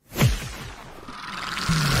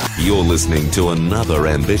You're listening to another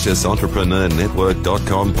Ambitious Entrepreneur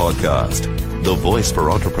Network.com podcast, the voice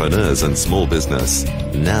for entrepreneurs and small business.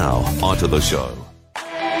 Now, onto the show.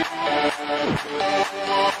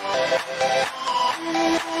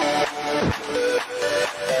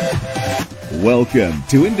 Welcome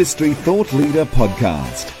to Industry Thought Leader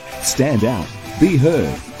Podcast. Stand out, be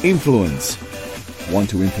heard, influence. Want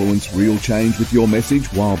to influence real change with your message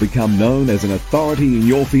while become known as an authority in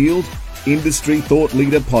your field? Industry Thought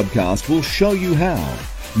Leader Podcast will show you how.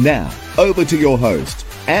 Now, over to your host,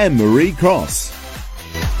 Anne-Marie Cross.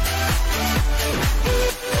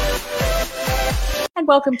 And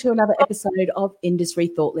welcome to another episode of Industry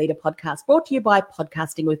Thought Leader Podcast, brought to you by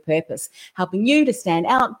Podcasting with Purpose, helping you to stand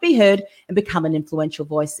out, be heard, and become an influential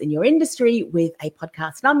voice in your industry with a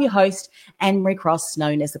podcast. And I'm your host, Anne-Marie Cross,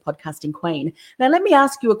 known as the Podcasting Queen. Now, let me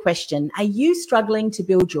ask you a question. Are you struggling to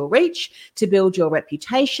build your reach, to build your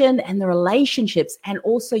reputation and the relationships and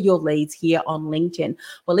also your leads here on LinkedIn?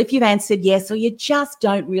 Well, if you've answered yes, or you just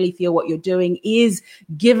don't really feel what you're doing is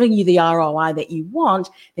giving you the ROI that you want,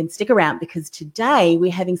 then stick around, because today we're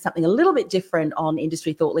having something a little bit different on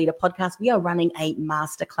Industry Thought Leader Podcast. We are running a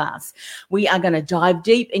masterclass. We are going to dive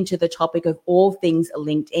deep into the topic of all things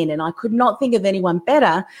LinkedIn. And I could not think of anyone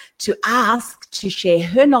better to ask to share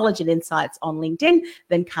her knowledge and insights on LinkedIn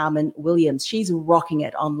than Carmen Williams. She's rocking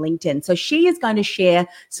it on LinkedIn. So she is going to share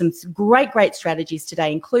some great strategies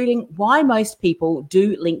today, including why most people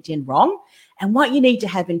do LinkedIn wrong and what you need to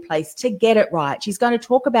have in place to get it right. She's going to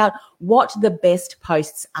talk about what the best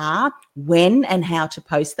posts are, when and how to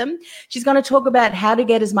post them. She's going to talk about how to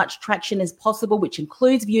get as much traction as possible, which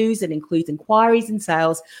includes views and includes inquiries and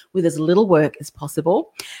sales with as little work as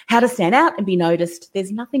possible, how to stand out and be noticed.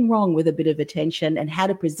 There's nothing wrong with a bit of attention, and how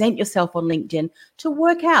to present yourself on LinkedIn to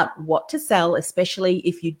work out what to sell, especially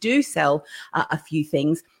if you do sell a few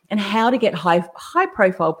things, and how to get high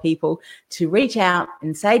profile people to reach out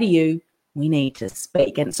and say to you, we need to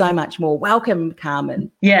speak, and so much more. Welcome, Carmen.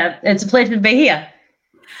 Yeah, it's a pleasure to be here.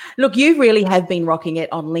 Look, you really have been rocking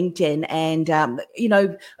it on LinkedIn, and,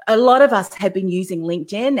 a lot of us have been using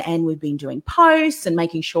LinkedIn, and we've been doing posts and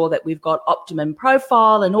making sure that we've got optimum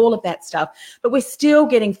profile and all of that stuff, but we're still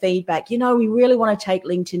getting feedback. We really want to take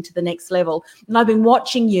LinkedIn to the next level, and I've been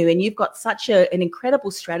watching you, and you've got such an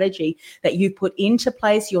incredible strategy that you've put into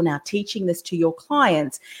place. You're now teaching this to your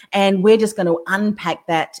clients, and we're just going to unpack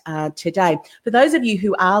that today. For those of you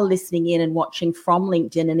who are listening in and watching from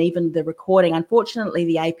LinkedIn and even the recording, unfortunately,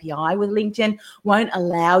 the API with LinkedIn won't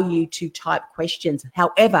allow you to type questions.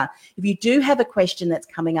 However, if you do have a question that's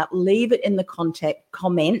coming up, leave it in the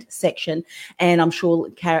comment section, and I'm sure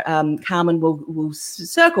Carmen will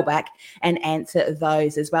circle back and answer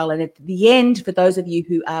those as well. And at the end, for those of you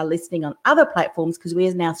who are listening on other platforms, because we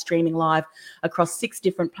are now streaming live across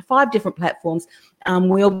 5 different platforms,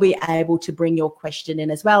 we'll be able to bring your question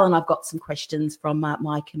in as well. And I've got some questions from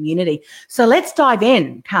my community. So let's dive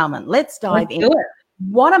in, Carmen. Let's dive in.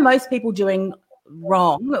 What are most people doing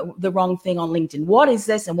wrong, the wrong thing on LinkedIn? What is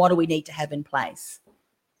this, and what do we need to have in place?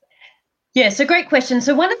 Yeah, so great question.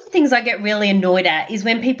 So one of the things I get really annoyed at is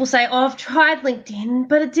when people say, I've tried LinkedIn,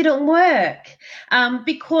 but it didn't work,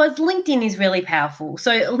 because LinkedIn is really powerful.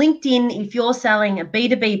 So LinkedIn, if you're selling a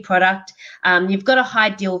B2B product, you've got a high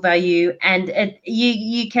deal value, and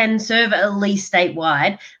you can serve at least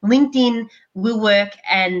statewide, LinkedIn will work,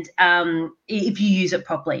 and if you use it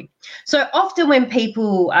properly. So often when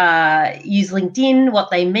people use LinkedIn, what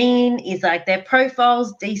they mean is like their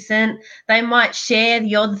profile's decent. They might share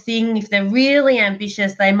the odd thing. If they're really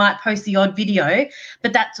ambitious, they might post the odd video,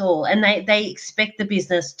 but that's all. And they expect the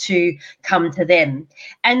business to come to them.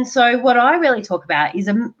 And so what I really talk about is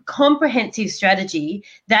a comprehensive strategy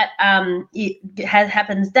that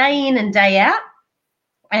happens day in and day out.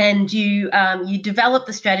 And you develop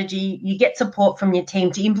the strategy, you get support from your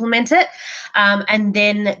team to implement it, and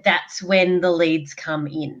then that's when the leads come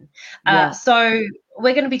in. So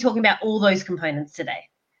we're going to be talking about all those components today.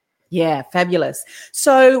 Yeah, fabulous.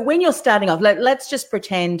 So when you're starting off, let's just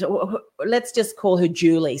pretend, let's just call her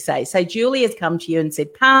Julie, say Julie has come to you and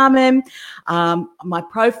said, Carmen, my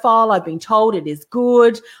profile, I've been told it is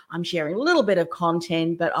good. I'm sharing a little bit of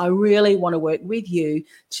content, but I really want to work with you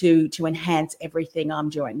to enhance everything I'm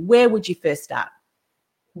doing. Where would you first start?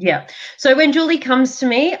 Yeah. So when Julie comes to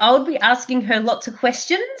me, I would be asking her lots of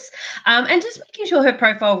questions, and just making sure her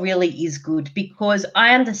profile really is good, because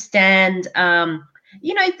I understand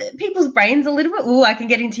people's brains a little bit. Oh, I can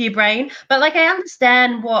get into your brain, but I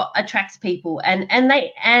understand what attracts people, and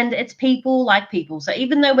it's people like people. So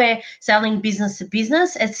even though we're selling business to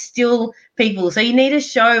business, it's still people. So you need to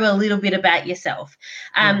show a little bit about yourself.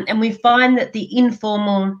 And we find that the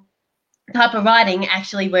informal type of writing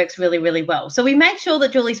actually works really, really well. So we make sure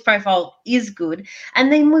that Julie's profile is good,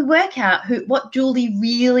 and then we work out what Julie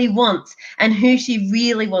really wants and who she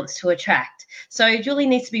really wants to attract. So Julie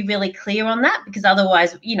needs to be really clear on that, because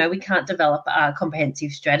otherwise, we can't develop a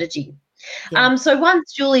comprehensive strategy. Yeah. So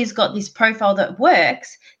once Julie's got this profile that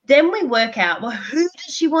works, then we work out, well, who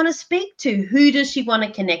does she want to speak to? Who does she want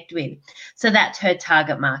to connect with? So that's her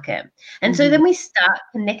target market. And so then we start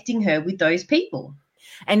connecting her with those people.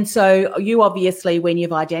 And so you obviously, when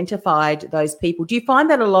you've identified those people, do you find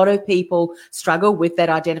that a lot of people struggle with that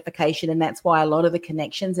identification, and that's why a lot of the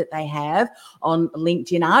connections that they have on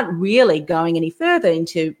LinkedIn aren't really going any further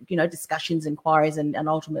into, discussions, inquiries, and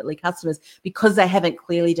ultimately customers, because they haven't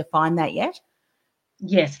clearly defined that yet?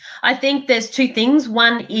 Yes. I think there's two things.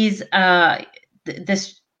 One is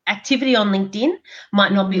this activity on LinkedIn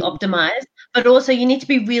might not be optimized, but also you need to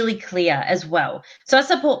be really clear as well. So I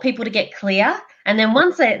support people to get clear, and then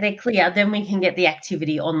once they're clear, then we can get the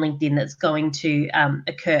activity on LinkedIn that's going to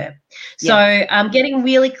occur. So getting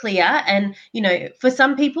really clear, and, for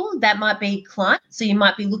some people that might be clients. So you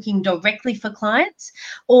might be looking directly for clients,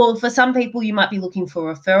 or for some people you might be looking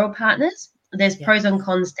for referral partners. There's pros and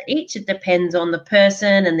cons to each. It depends on the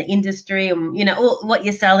person and the industry and, what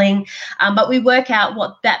you're selling. But we work out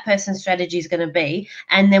what that person's strategy is going to be,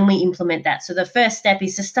 and then we implement that. So the first step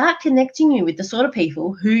is to start connecting you with the sort of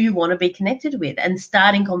people who you want to be connected with and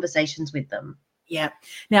starting conversations with them. Yeah.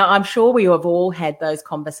 Now, I'm sure we have all had those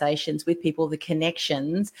conversations with people, the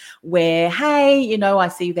connections where, hey, I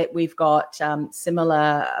see that we've got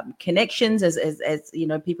similar connections as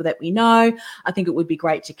people that we know. I think it would be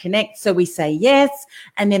great to connect. So we say yes.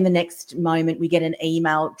 And then the next moment we get an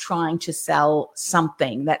email trying to sell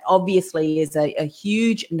something that obviously is a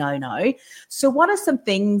huge no-no. So what are some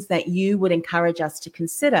things that you would encourage us to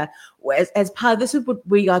consider as part of this? Is what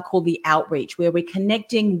we call the outreach, where we're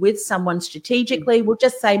connecting with someone strategically. We'll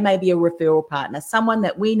just say maybe a referral partner, someone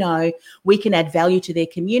that we know we can add value to their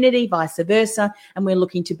community, vice versa, and we're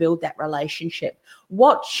looking to build that relationship.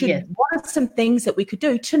 What are some things that we could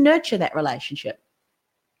do to nurture that relationship?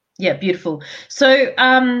 Yeah, beautiful. So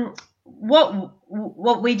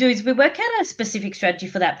what we do is we work out a specific strategy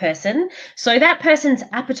for that person. So that person's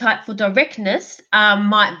appetite for directness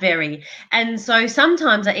might vary. And so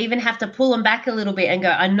sometimes I even have to pull them back a little bit and go,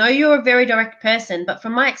 I know you're a very direct person, but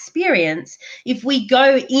from my experience, if we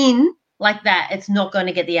go in like that, it's not going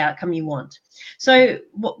to get the outcome you want. So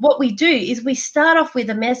what we do is we start off with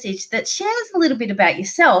a message that shares a little bit about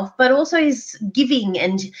yourself, but also is giving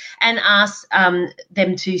and asks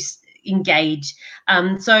them to engage.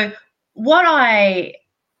 So what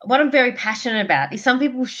I'm very passionate about is some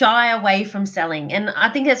people shy away from selling. And I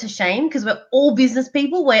think that's a shame, because we're all business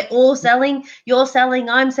people. We're all selling. You're selling.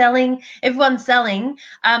 I'm selling. Everyone's selling.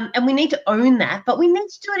 And we need to own that. But we need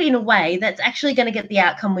to do it in a way that's actually going to get the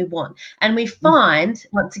outcome we want. And we find,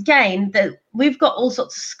 once again, that we've got all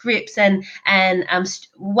sorts of scripts and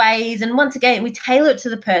ways. And once again, we tailor it to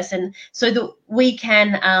the person so that we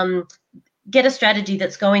can get a strategy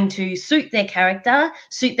that's going to suit their character,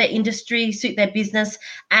 suit their industry, suit their business,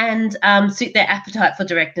 and suit their appetite for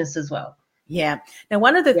directness as well. Yeah. Now,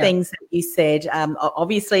 one of the things that you said,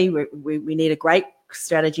 obviously we need a great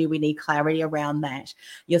strategy. We need clarity around that.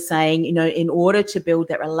 You're saying, in order to build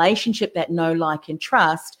that relationship, that know, like, and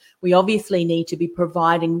trust, we obviously need to be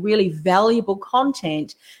providing really valuable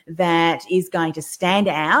content that is going to stand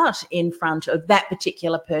out in front of that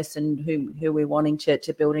particular person who we're wanting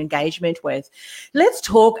to build engagement with. Let's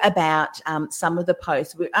talk about some of the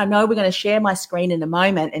posts. I know we're going to share my screen in a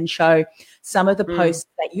moment and show some of the posts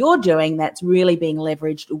that you're doing that's really being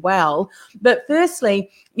leveraged well. But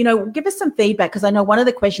firstly, give us some feedback, because I know one of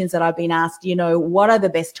the questions that I've been asked, what are the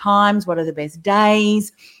best times? What are the best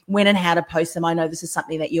days? When and how to post them? I know this is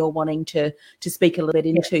something that you're wanting to speak a little bit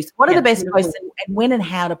into. So what are the best posts, and when and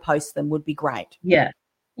how to post them would be great. Yeah,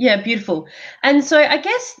 beautiful. And so I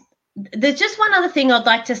guess there's just one other thing I'd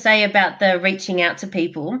like to say about the reaching out to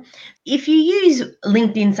people. If you use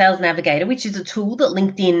LinkedIn Sales Navigator, which is a tool that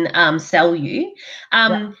LinkedIn sell you,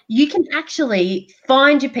 you can actually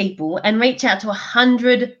find your people and reach out to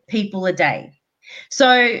 100 people a day.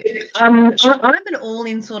 So I'm an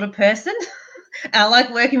all-in sort of person. I like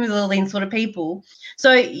working with all these sort of people.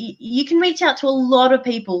 So you can reach out to a lot of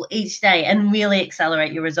people each day and really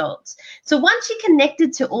accelerate your results. So once you're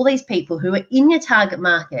connected to all these people who are in your target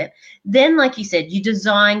market, then, like you said, you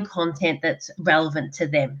design content that's relevant to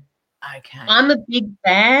them. Okay. I'm a big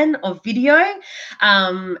fan of video,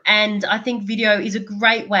 and I think video is a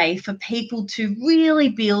great way for people to really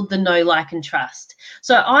build the know, like, and trust.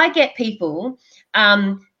 So I get people,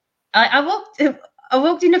 I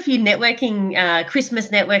walked in a few networking, Christmas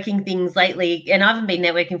networking things lately, and I haven't been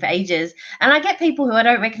networking for ages. And I get people who I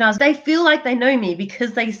don't recognize. They feel like they know me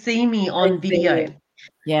because they see me on video.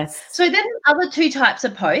 Yes. So then the other two types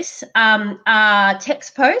of posts are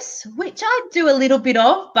text posts, which I do a little bit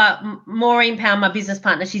of, but Maureen Powell, my business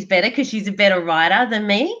partner, she's better because she's a better writer than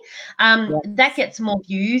me. That gets more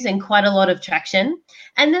views and quite a lot of traction.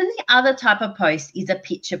 And then the other type of post is a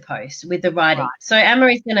picture post with the writing. Right. So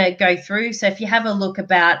Anne-Marie's going to go through. So if you have a look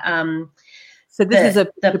about so this is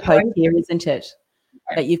the post here, isn't it,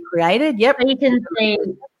 that you've created? Yep. So you can see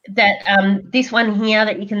that this one here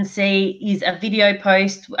that you can see is a video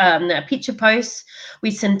post, a picture post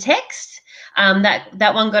with some text.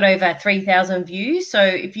 That one got over 3,000 views. So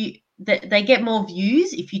if you they get more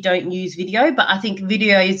views if you don't use video, but I think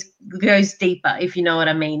video goes deeper, if you know what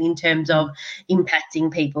I mean, in terms of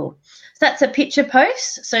impacting people. So that's a picture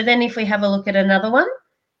post. So then if we have a look at another one.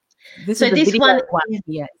 This one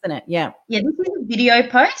here, isn't it? Yeah. Yeah, this is a video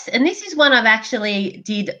post, and this is one I've actually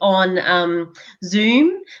did on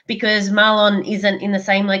Zoom because Marlon isn't in the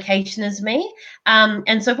same location as me.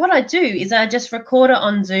 And so what I do is I just record it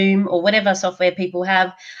on Zoom or whatever software people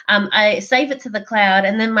have. I save it to the cloud,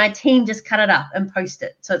 and then my team just cut it up and post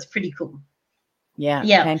it. So it's pretty cool.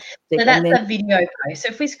 Yeah. So that's a video post. So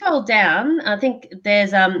if we scroll down, I think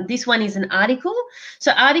there's this one is an article.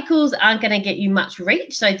 So articles aren't going to get you much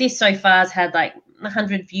reach. So this so far has had like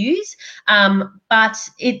 100 views. But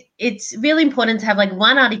it's really important to have like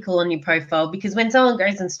one article on your profile, because when someone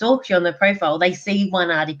goes and stalks you on their profile, they see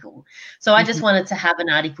one article. So I just wanted to have an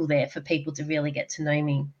article there for people to really get to know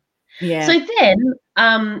me. Yeah. So then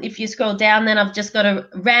if you scroll down, then I've just got a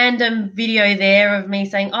random video there of me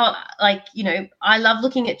saying, oh, like, you know, I love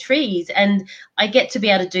looking at trees, and I get to be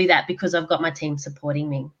able to do that because I've got my team supporting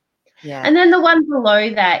me. Yeah. And then the one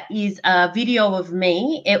below that is a video of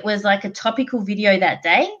me. It was like a topical video that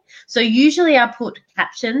day. So usually I put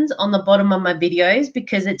captions on the bottom of my videos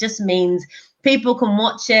because it just means people can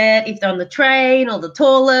watch it if they're on the train or the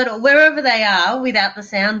toilet or wherever they are without the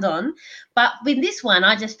sound on. But with this one,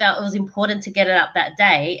 I just felt it was important to get it up that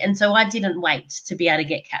day. And so I didn't wait to be able to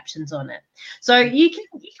get captions on it. So you can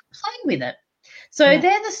play with it. So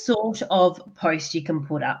they're the sort of posts you can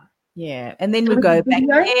put up. Yeah, and then we go back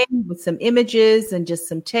in with some images and just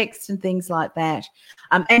some text and things like that.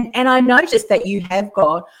 And I noticed that you have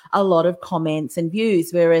got a lot of comments and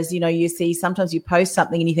views, whereas, you know, you see sometimes you post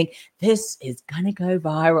something and you think this is going to go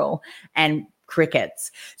viral, and crickets.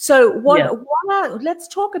 So let's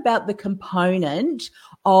talk about the component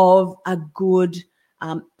of a good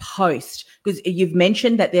post, because you've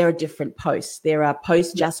mentioned that there are different posts. There are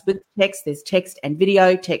posts just with text, there's text and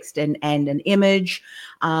video, text and an image,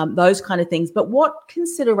 those kind of things. But what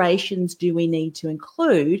considerations do we need to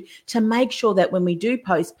include to make sure that when we do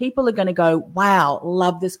post, people are going to go, wow,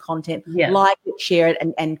 love this content, like it, share it,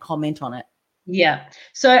 and comment on it? Yeah.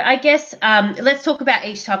 So I guess let's talk about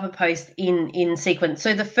each type of post in sequence.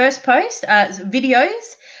 So the first post,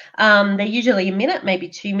 videos, they're usually a minute, maybe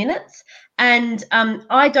 2 minutes. And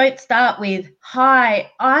I don't start with, hi,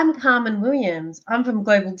 I'm Carmen Williams. I'm from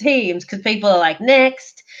Global Teams, because people are like,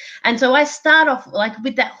 next. And so I start off like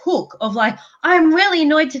with that hook of like, I'm really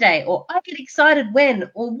annoyed today, or I get excited when,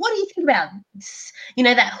 or what do you think about this? You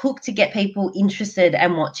know, that hook to get people interested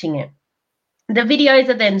and watching it. The videos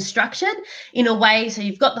are then structured in a way, so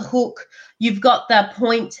you've got the hook, you've got the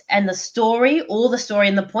point and the story, or the story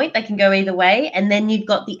and the point, they can go either way, and then you've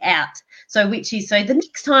got the out. So the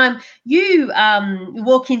next time you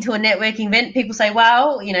walk into a networking event, people say,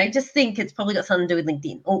 well, you know, just think it's probably got something to do with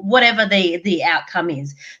LinkedIn, or whatever the outcome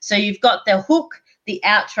is. So you've got the hook, the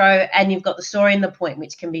outro, and you've got the story and the point,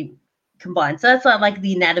 which can be combined. So that's like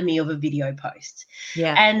the anatomy of a video post.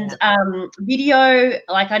 Video,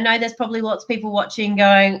 like, I know there's probably lots of people watching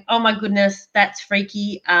going, oh my goodness, that's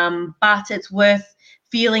freaky, but it's worth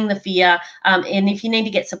feeling the fear, and if you need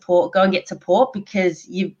to get support, go and get support, because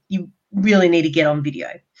you really need to get on video.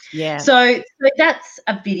 So that's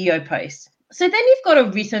a video post. So then you've got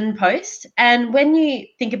a written post, and when you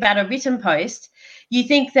think about a written post, you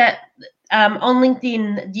think that on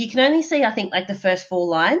LinkedIn, you can only see, I think, like the first 4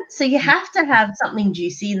 lines. So you have to have something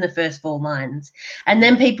juicy in the first 4 lines, and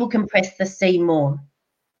then people can press the see more.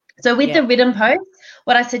 So with the written post,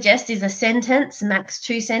 what I suggest is a sentence, max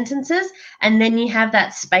 2 sentences, and then you have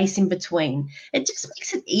that space in between. It just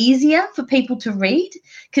makes it easier for people to read,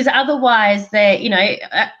 because otherwise they're, you know,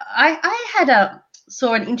 I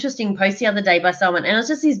saw an interesting post the other day by someone, and it was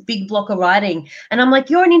just this big block of writing, and I'm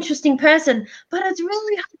like, you're an interesting person, but it's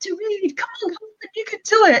really hard to read. Come on, you could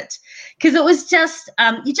do it. Because it was just,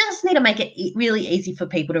 you just need to make it really easy for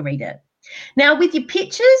people to read it. Now with your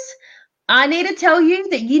pictures, I need to tell you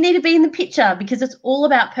that you need to be in the picture because it's all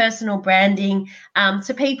about personal branding.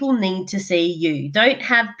 So people need to see you. Don't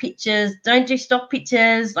have pictures. Don't do stock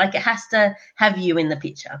pictures. Like, it has to have you in the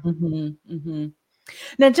picture. Mm-hmm, mm-hmm.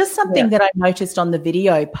 Now, just something that I noticed on the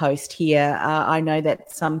video post here, I know that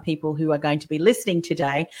some people who are going to be listening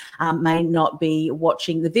today may not be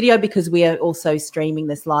watching the video because we are also streaming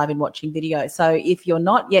this live and watching video. So if you're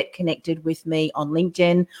not yet connected with me on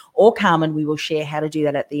LinkedIn or Carmen, we will share how to do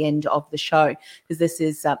that at the end of the show, because this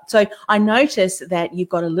is so I noticed that you've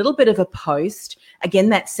got a little bit of a post. Again,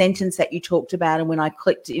 that sentence that you talked about, and when I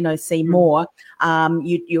clicked, see more,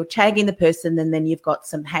 you're tagging the person, and then you've got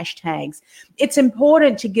some hashtags. It's important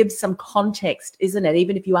to give some context, isn't it?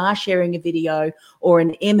 Even if you are sharing a video or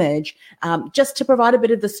an image, just to provide a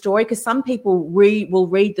bit of the story, because some people will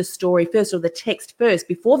read the story first or the text first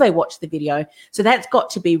before they watch the video. So that's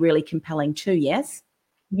got to be really compelling too, yes?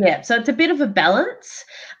 Yeah, so it's a bit of a balance.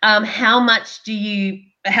 How much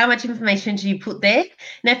information do you put there?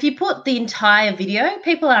 Now, if you put the entire video,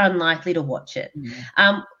 people are unlikely to watch it.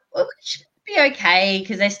 Which be okay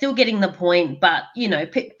because they're still getting the point, but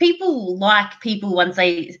people like people once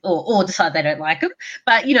they or decide they don't like them,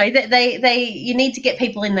 but you need to get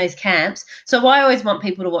people in those camps. So I always want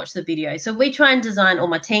people to watch the video. So we try and design, or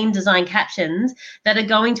my team design, captions that are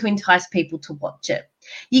going to entice people to watch it.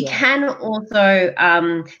 You can also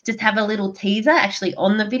just have a little teaser actually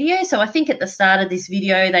on the video. So I think at the start of this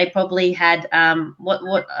video they probably had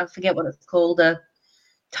what I forget what it's called, a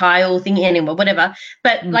tile thing, anyway, whatever,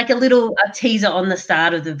 but like a teaser on the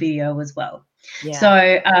start of the video as well.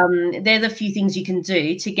 So they're the few things you can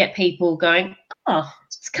do to get people going, oh,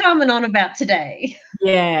 what's Carmen on about today?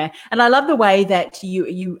 Yeah, and I love the way that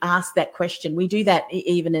you ask that question. We do that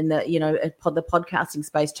even in the the podcasting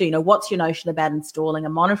space too. What's your notion about installing a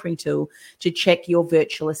monitoring tool to check your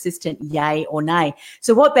virtual assistant, yay or nay?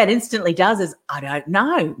 So what that instantly does is, I don't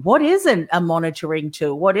know. What is a monitoring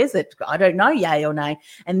tool? What is it? I don't know, yay or nay.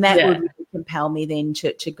 And that would really compel me then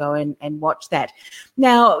to go and watch that.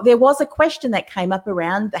 Now, there was a question that came up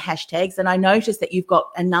around the hashtags, and I noticed that you've got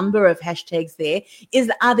a number of hashtags there.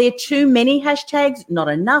 Are there too many hashtags? Not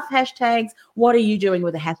enough hashtags? What are you doing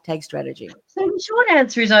with a hashtag strategy? So the short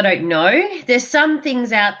answer is I don't know. There's some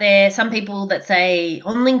things out there, some people that say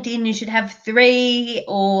on LinkedIn you should have 3,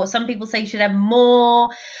 or some people say you should have more.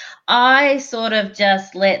 I sort of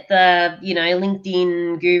just let the,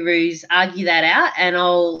 LinkedIn gurus argue that out, and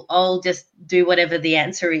I'll just do whatever the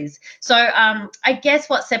answer is. So I guess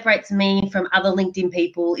what separates me from other LinkedIn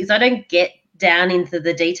people is I don't get down into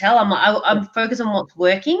the detail. I'm focused on what's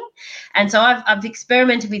working, and so I've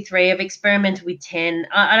experimented with 3, I've experimented with 10.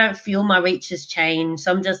 I don't feel my reach has changed,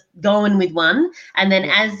 so I'm just going with 1, and then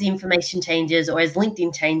as the information changes or as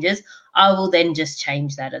LinkedIn changes, I will then just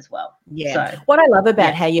change that as well. Yeah. So, what I love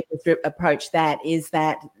about how you approach that is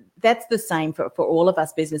that that's the same for all of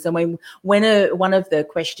us business. And when one of the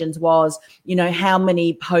questions was, how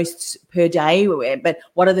many posts per day, but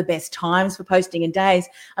what are the best times for posting in days?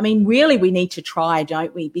 I mean, really, we need to try,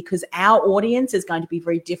 don't we? Because our audience is going to be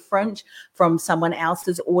very different from someone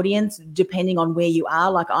else's audience, depending on where you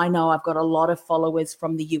are. Like, I know I've got a lot of followers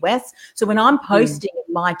from the US. So when I'm posting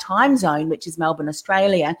in my time zone, which is Melbourne,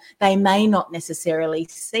 Australia, they may not necessarily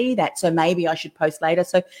see that. So maybe I should post later.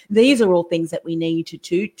 So these are all things that we need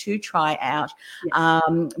to try out.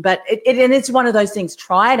 But it's one of those things,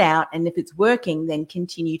 try it out, and if it's working, then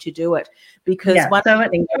continue to do it. Because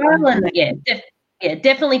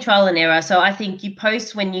definitely trial and error. So I think you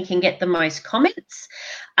post when you can get the most comments.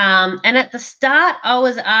 And at the start, I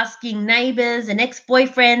was asking neighbours and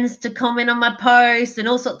ex-boyfriends to comment on my post and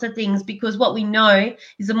all sorts of things, because what we know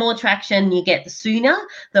is the more traction you get, the sooner,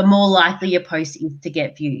 the more likely your post is to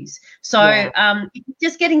get views. So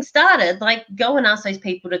just getting started, like, go and ask those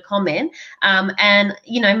people to comment. And,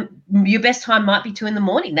 your best time might be 2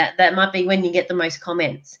 a.m. That might be when you get the most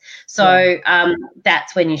comments. So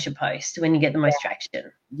that's when you should post, when you get the most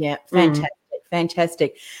traction. Yeah, fantastic.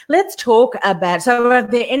 Fantastic. Let's talk about, so are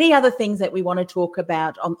there any other things that we want to talk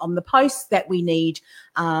about on the posts that we need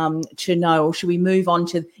to know, or should we move on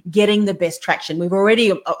to getting the best traction? We've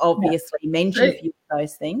already obviously mentioned a few of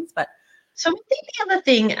those things, but. So I think the other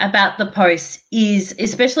thing about the posts is,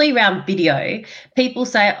 especially around video, people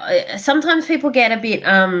say, sometimes people get a bit,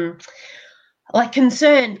 like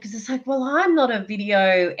concerned because it's like, well, I'm not a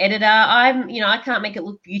video editor. I can't make it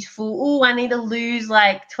look beautiful. Oh, I need to lose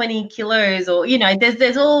like 20 kilos or,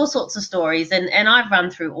 there's all sorts of stories and I've run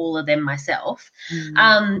through all of them myself.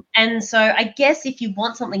 And so I guess if you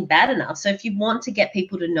want something bad enough, so if you want to get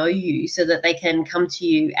people to know you so that they can come to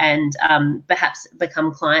you and perhaps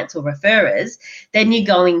become clients or referrers, then you're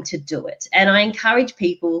going to do it. And I encourage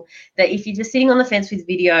people that if you're just sitting on the fence with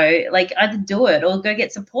video, like either do it or go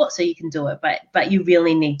get support so you can do it. But you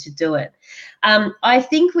really need to do it. I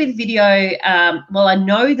think with video, I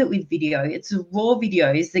know that with video, it's the raw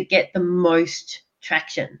videos that get the most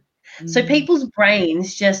traction. So people's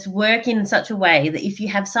brains just work in such a way that if you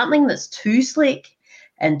have something that's too slick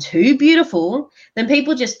and too beautiful, then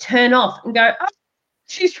people just turn off and go, oh,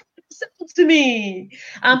 she's trying to sell to me.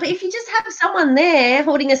 But if you just have someone there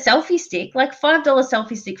holding a selfie stick, like $5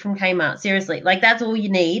 selfie stick from Kmart, seriously, like that's all you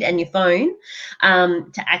need, and your phone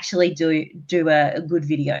to actually do a good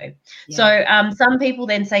video. Yeah. So some people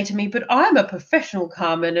then say to me, but I'm a professional,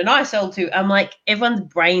 Carmen, and I sell to. I'm like, everyone's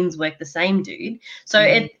brains work the same, dude. So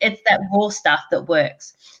it's that raw stuff that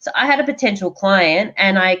works. So I had a potential client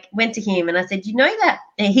and I went to him and I said, you know that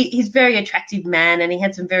he's a very attractive man and he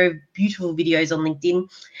had some very beautiful videos on LinkedIn.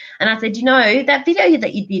 And I said, that video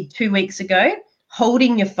that you did 2 weeks ago,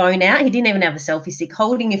 holding your phone out, he didn't even have a selfie stick,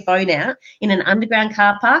 holding your phone out in an underground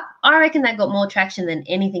car park, I reckon that got more traction than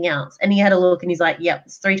anything else. And he had a look and he's like, yep,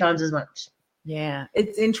 it's 3 times as much. Yeah,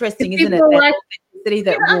 it's interesting, isn't it?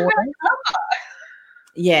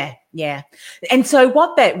 Yeah. And so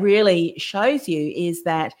what that really shows you is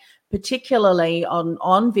that particularly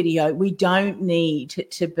on video, we don't need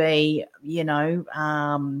to be,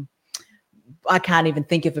 I can't even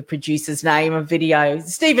think of a producer's name of video,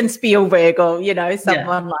 Steven Spielberg or,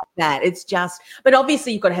 someone like that. It's just, but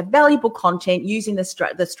obviously you've got to have valuable content using the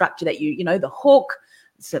structure that the hook,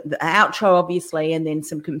 so the outro, obviously, and then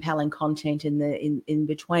some compelling content in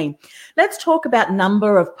between. Let's talk about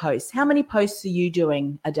number of posts. How many posts are you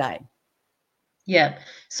doing a day? Yeah.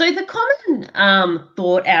 So the common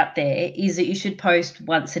thought out there is that you should post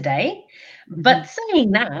once a day. But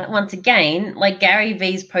saying that, once again, like Gary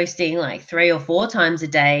Vee's posting like 3 or 4 times a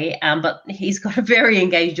day, but he's got a very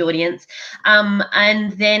engaged audience.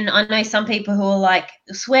 And then I know some people who are like,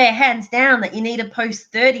 swear hands down that you need to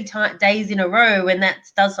post 30 days in a row and that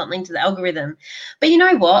does something to the algorithm. But you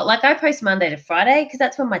know what? Like I post Monday to Friday because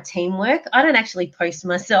that's when my team work. I don't actually post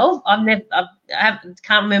myself. I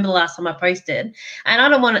can't remember the last time I posted, and I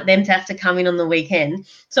don't want them to have to come in on the weekend.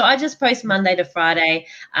 So I just post Monday to Friday,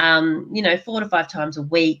 4 to 5 times a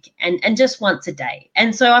week and just once a day.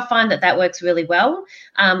 And so I find that works really well.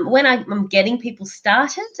 When I'm getting people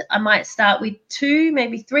started, I might start with 2,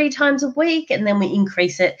 maybe 3 times a week, and then we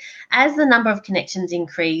increase it as the number of connections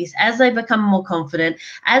increase, as they become more confident,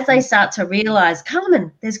 as they start to realize,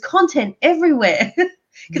 Carmen, there's content everywhere.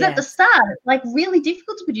 Because at the start, it's like really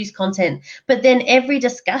difficult to produce content. But then every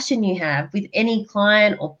discussion you have with any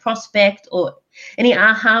client or prospect or any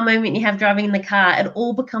aha moment you have driving in the car, it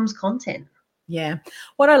all becomes content. Yeah.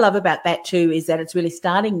 What I love about that too is that it's really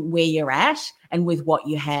starting where you're at and with what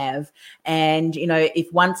you have. And,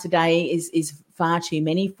 if once a day is far too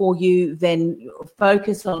many for you, then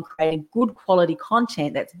focus on creating good quality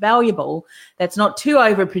content that's valuable, that's not too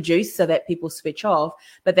overproduced so that people switch off,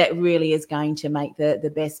 but that really is going to make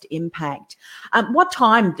the best impact. What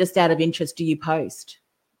time, just out of interest, do you post?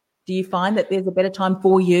 Do you find that there's a better time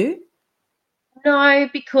for you? No,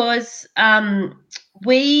 because I've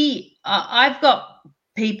got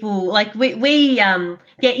people like we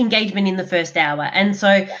get engagement in the first hour, and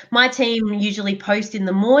so my team usually post in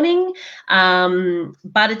the morning,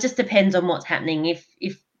 but it just depends on what's happening.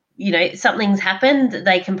 If something's happened,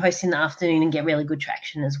 they can post in the afternoon and get really good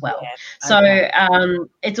traction as well. Yeah, okay. So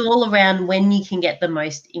it's all around when you can get the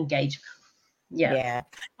most engagement. Yeah.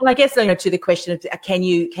 Well, I guess, to the question of can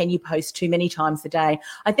you post too many times a day?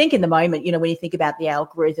 I think in the moment, when you think about the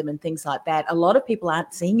algorithm and things like that, a lot of people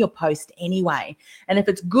aren't seeing your post anyway. And if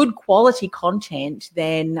it's good quality content,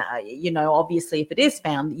 then, obviously if it is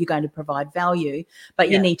found, you're going to provide value, but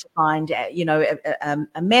you need to find,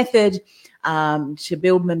 a method to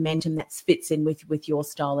build momentum that fits in with your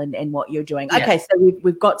style and what you're doing. Yeah. Okay. So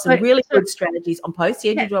we've got some really good strategies on posts.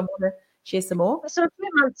 Yeah. Do you want to share some more? So a few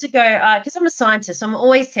months ago, because I'm a scientist, so I'm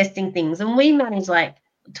always testing things, and we manage like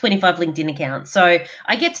 25 LinkedIn accounts. So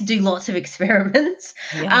I get to do lots of experiments.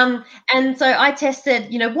 Yeah. And so I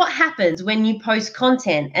tested, what happens when you post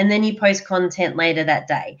content and then you post content later that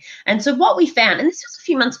day. And so what we found, and this was a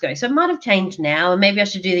few months ago, so it might have changed now, and maybe I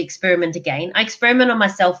should do the experiment again. I experiment on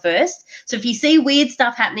myself first. So if you see weird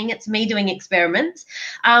stuff happening, it's me doing experiments.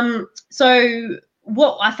 So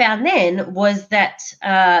what I found then was that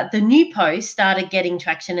the new posts started getting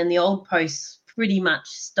traction and the old posts pretty much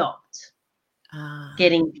stopped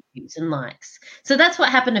getting views and likes. So that's what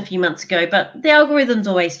happened a few months ago, but the algorithm's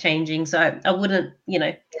always changing, so I wouldn't,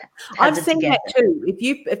 I've seen that too.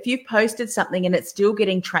 If you've posted something and it's still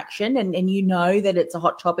getting traction and you know that it's a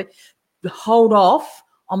hot topic, hold off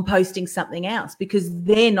on posting something else, because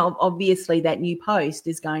then obviously that new post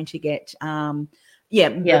is going to get the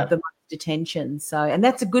most attention. So, and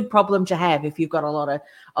that's a good problem to have if you've got a lot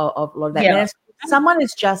of that. Now, if someone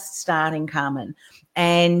is just starting, Carmen,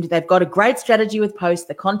 and they've got a great strategy with posts,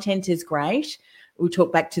 the content is great. We'll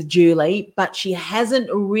talk back to Julie, but she hasn't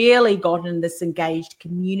really gotten this engaged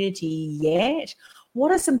community yet.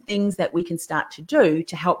 What are some things that we can start to do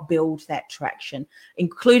to help build that traction,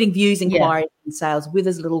 including views, inquiries, and sales with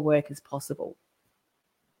as little work as possible?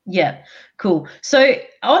 Yeah, cool. So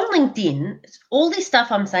on LinkedIn, all this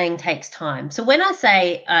stuff I'm saying takes time. So when I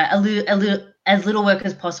say as little work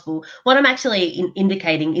as possible, what I'm actually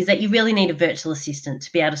indicating is that you really need a virtual assistant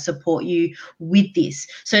to be able to support you with this,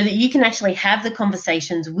 so that you can actually have the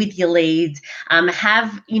conversations with your leads,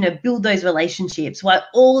 build those relationships while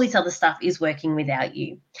all this other stuff is working without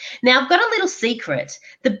you. Now, I've got a little secret.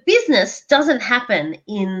 The business doesn't happen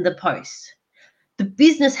in the post. The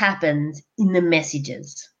business happens in the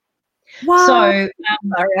messages. Wow. So, I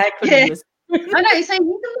know. So you can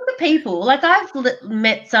look at people, like I've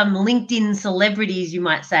met some LinkedIn celebrities, you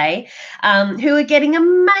might say, who are getting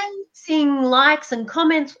amazing likes and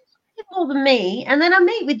comments more than me. And then I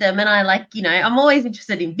meet with them and I'm always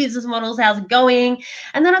interested in business models. How's it going?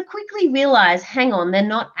 And then I quickly realize, hang on, they're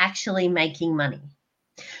not actually making money.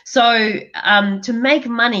 So to make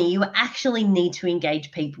money, you actually need to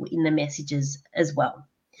engage people in the messages as well.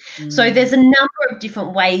 So there's a number of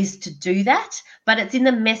different ways to do that, but it's in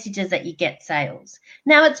the messages that you get sales.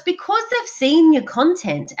 Now, it's because they've seen your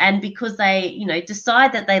content and because they,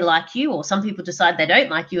 decide that they like you, or some people decide they don't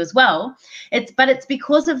like you as well. But it's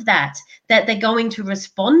because of that they're going to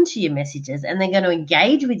respond to your messages and they're going to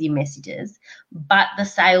engage with your messages, but the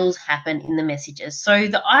sales happen in the messages. So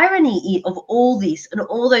the irony of all this and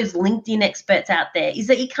all those LinkedIn experts out there is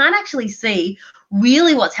that you can't actually see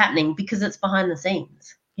really what's happening because it's behind the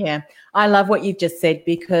scenes. Yeah, I love what you've just said,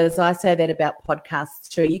 because I say that about podcasts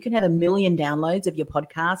too. You can have 1 million downloads of your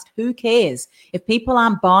podcast. Who cares if people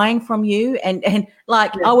aren't buying from you? I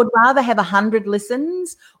would rather have 100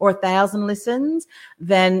 listens or 1,000 listens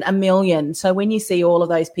than 1 million. So when you see all of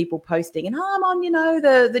those people posting and I'm on,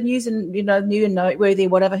 the news and, new and noteworthy,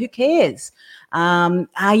 whatever, who cares?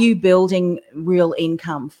 Are you building real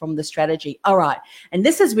income from the strategy? All right. And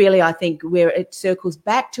this is really, I think, where it circles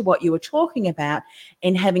back to what you were talking about,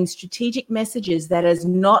 in having strategic messages that is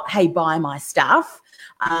not, hey, buy my stuff,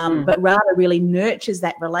 but rather really nurtures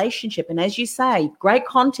that relationship. And as you say, great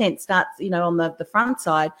content starts, on the front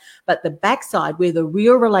side, but the back side, where the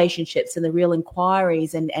real relationships and the real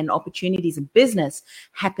inquiries and opportunities in business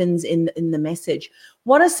happens in the message.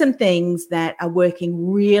 What are some things that are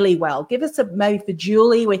working really well? Give us maybe for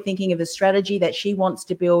Julie, we're thinking of a strategy that she wants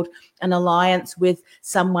to build an alliance with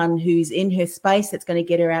someone who's in her space that's going to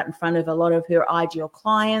get her out in front of a lot of her ideal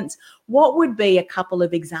clients. What would be a couple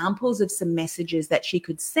of examples of some messages that she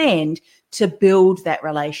could send to build that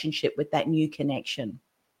relationship with that new connection?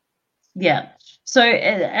 Yeah. So,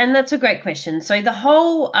 and that's a great question. So the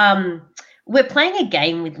whole, we're playing a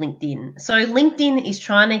game with LinkedIn. So LinkedIn is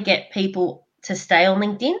trying to get people to stay on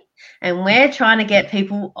LinkedIn, and we're trying to get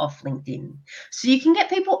people off LinkedIn. So you can get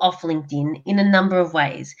people off LinkedIn in a number of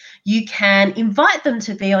ways. You can invite them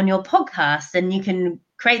to be on your podcast, and you can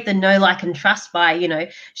create the know, like, and trust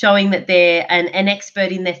by, showing that they're an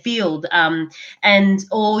expert in their field.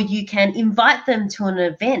 Or you can invite them to an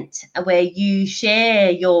event where you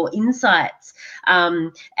share your insights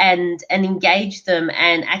and engage them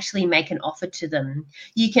and actually make an offer to them.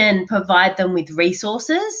 You can provide them with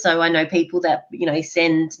resources. So I know people that,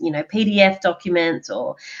 send, PDF documents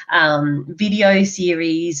or video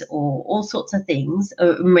series or all sorts of things,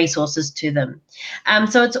 resources to them.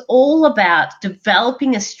 So it's all about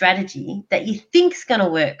developing a strategy that you think is going to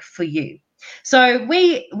work for you. So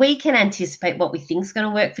we can anticipate what we think is going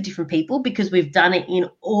to work for different people because we've done it in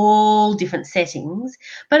all different settings,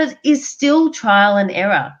 but it is still trial and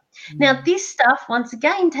error. Now, this stuff, once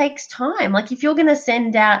again, takes time. Like if you're going to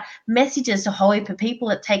send out messages to a whole heap of people,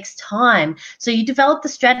 it takes time. So you develop the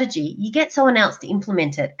strategy, you get someone else to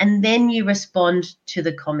implement it, and then you respond to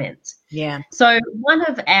the comments. Yeah. So one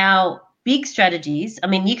of our big strategies, I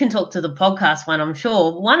mean, you can talk to the podcast one, I'm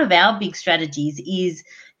sure. One of our big strategies is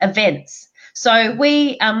events. So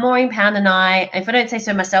we, Maureen Pound and I, if I don't say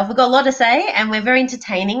so myself, we've got a lot to say, and we're very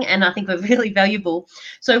entertaining, and I think we're really valuable.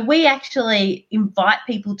 So we actually invite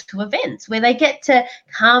people to events where they get to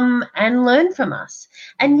come and learn from us.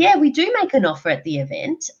 And yeah, we do make an offer at the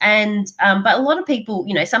event, and but a lot of people,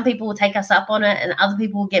 some people will take us up on it, and other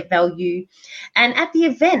people will get value. And at the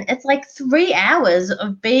event, it's like 3 hours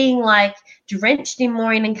of being like drenched in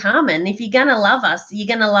Maureen and Carmen. If you're gonna love us, you're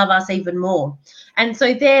gonna love us even more. And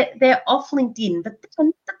so they're off LinkedIn, but the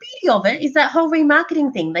beauty of it is that whole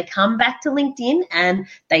remarketing thing. They come back to LinkedIn and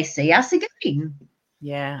they see us again.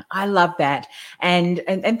 Yeah, I love that. And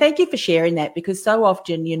thank you for sharing that, because so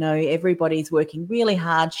often, everybody's working really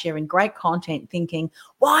hard, sharing great content, thinking,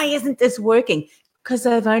 why isn't this working? Because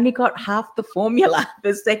they've only got half the formula,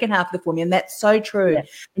 the second half of the formula. And that's so true. Yeah.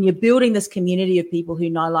 And you're building this community of people who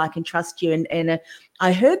know, like, and trust you. And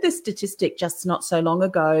I heard this statistic just not so long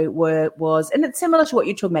ago and it's similar to what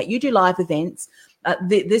you're talking about. You do live events.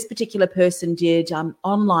 This particular person did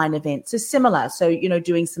online events, so similar. So,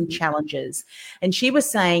 doing some challenges. And she was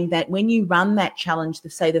saying that when you run that challenge,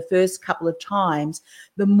 say the first couple of times,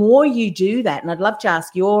 the more you do that, and I'd love to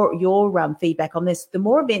ask your feedback on this, the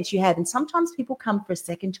more events you have, and sometimes people come for a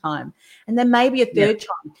second time and then maybe a third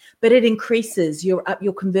time, but it increases, your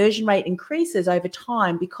conversion rate increases over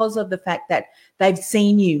time because of the fact that they've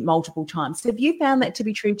seen you multiple times. So have you found that to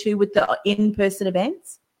be true too with the in-person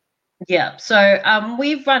events? Yeah, so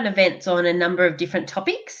we've run events on a number of different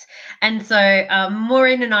topics, and so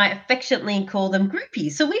Maureen and I affectionately call them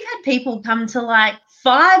groupies. So we've had people come to like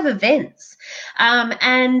 5 events,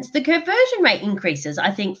 and the conversion rate increases, I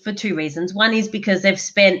think, for 2 reasons. One is because they've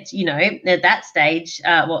spent, at that stage,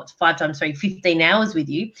 5 times 3, 15 hours with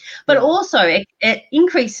you, but also it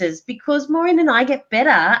increases because Maureen and I get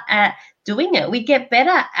better at doing it. We get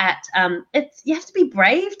better at you have to be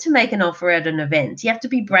brave to make an offer at an event. You have to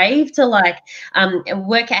be brave to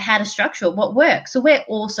work out how to structure what works. So we're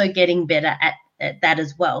also getting better at that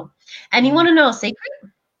as well. And you want to know a secret?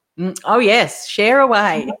 Oh yes, share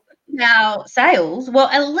away. Our sales, well,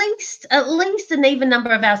 at least an even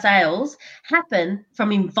number of our sales happen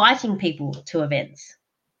from inviting people to events.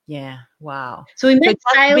 Yeah, wow. So we make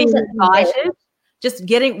sales invited. Just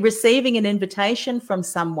receiving an invitation from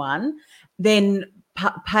someone then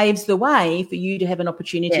paves the way for you to have an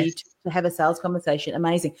opportunity to have a sales conversation.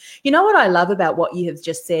 Amazing. You know what I love about what you have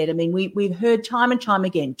just said? I mean, we've heard time and time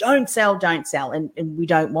again, don't sell. And we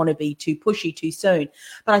don't want to be too pushy too soon.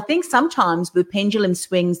 But I think sometimes the pendulum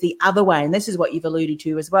swings the other way, and this is what you've alluded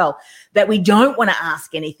to as well, that we don't want to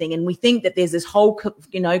ask anything, and we think that there's this whole,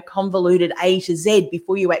 convoluted A to Z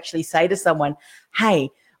before you actually say to someone,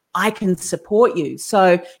 hey, I can support you.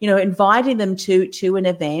 So, inviting them to an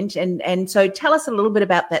event. And so tell us a little bit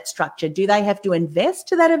about that structure. Do they have to invest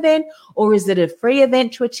to that event, or is it a free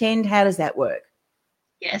event to attend? How does that work?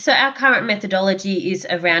 Yeah, so our current methodology is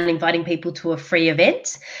around inviting people to a free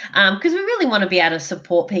event because we really want to be able to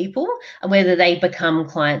support people, whether they become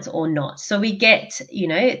clients or not. So we get,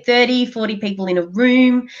 30, 40 people in a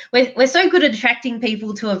room. We're so good at attracting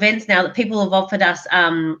people to events now that people have offered us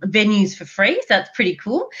venues for free. So that's pretty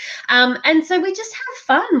cool. And so we just have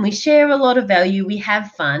fun. We share a lot of value. We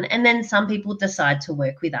have fun. And then some people decide to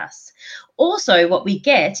work with us. Also, what we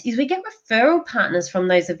get is we get referral partners from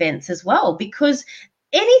those events as well, because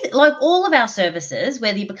all of our services,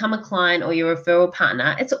 whether you become a client or you're a referral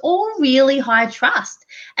partner, it's all really high trust.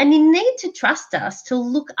 And you need to trust us to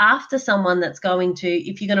look after someone that's going to,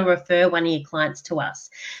 if you're going to refer one of your clients to us.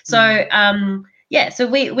 So, so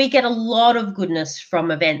we get a lot of goodness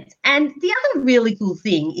from events. And the other really cool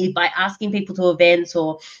thing is by asking people to events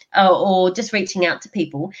or just reaching out to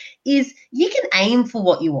people is you can aim for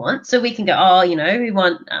what you want. So we can go, we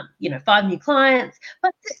want, 5 new clients,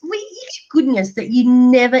 but you get goodness that you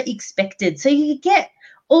never expected. So you get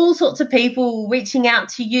all sorts of people reaching out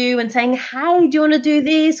to you and saying, hey, do you want to do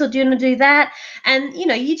this or do you want to do that? And, you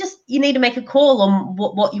need to make a call on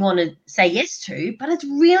what you want to say yes to. But it's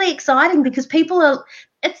really exciting because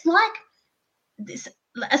it's like this,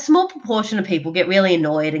 a small proportion of people get really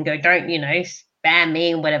annoyed and go, don't, spam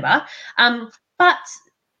me and whatever. But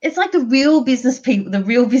it's like the real business people,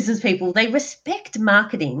 they respect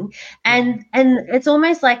marketing and it's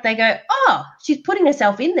almost like they go, oh, she's putting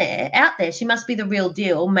herself out there. She must be the real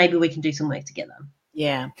deal. Maybe we can do some work together.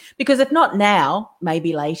 Yeah, because if not now,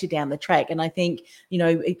 maybe later down the track. And I think,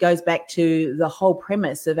 it goes back to the whole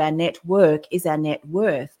premise of our network is our net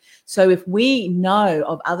worth. So if we know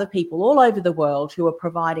of other people all over the world who are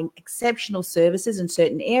providing exceptional services in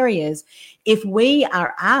certain areas, if we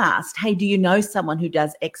are asked, hey, do you know someone who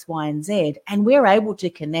does X, Y, and Z? And we're able to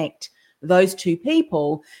connect those two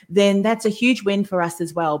people, then that's a huge win for us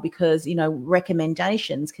as well, because, you know,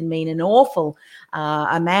 recommendations can mean an awful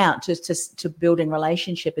amount to building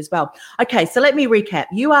relationship as well. Okay, so let me recap.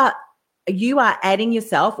 You are adding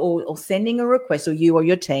yourself or sending a request, or you or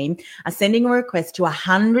your team are sending a request to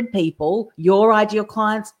 100 people, your ideal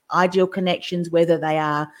clients, ideal connections, whether they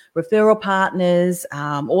are referral partners,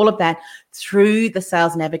 all of that, through the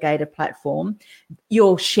Sales Navigator platform.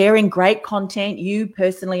 You're sharing great content. You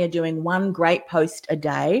personally are doing one great post a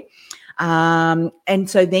day. And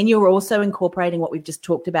so then you're also incorporating what we've just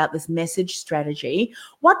talked about, this message strategy.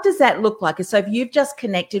 What does that look like? So if you've just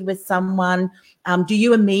connected with someone, do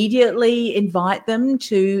you immediately invite them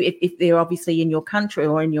to, if they're obviously in your country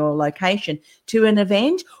or in your location, to an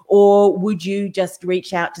event? Or would you just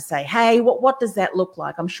reach out to say, hey, what does that look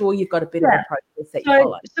like? I'm sure you've got a bit of a process that you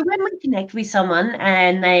follow. So when we connect with someone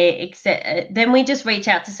and they accept, then we just reach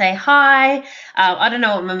out to say, hi. I don't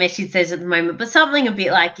know what my message says at the moment, but something a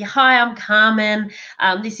bit like, hi, I'm Carmen.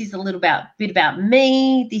 This is a bit about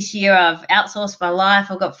me. This year I've outsourced my life.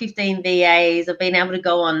 I've got 15 VAs. I've been able to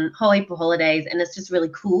go on a whole heap of holidays, and it's just really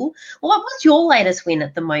cool. Well, what's your latest win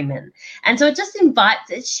at the moment? And so it just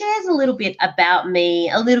it shares a little bit about me,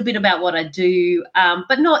 a little bit about what I do,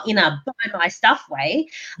 but not in a buy my stuff way.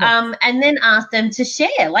 And then ask them to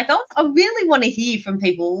share. Like, I really want to hear from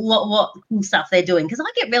people what cool stuff they're doing, because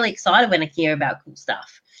I get really excited when I hear about cool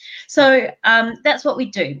stuff. So that's what we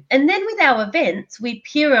do. And then with our events, we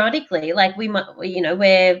periodically, like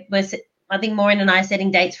we're I think Maureen and I are setting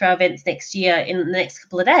dates for our events next year in the next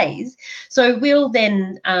couple of days. So we'll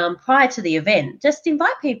then, prior to the event, just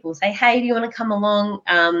invite people, say, hey, do you want to come along?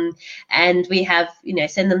 And we have,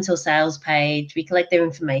 send them to a sales page. We collect their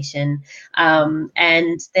information,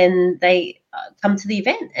 and then they come to the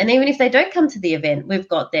event. And even if they don't come to the event, we've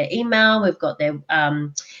got their email, we've got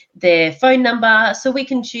their phone number, so we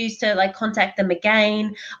can choose to contact them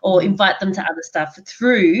again or invite them to other stuff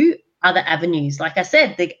through other avenues. Like I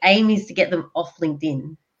said, the aim is to get them off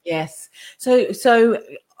LinkedIn. Yes. So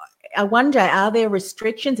I wonder, are there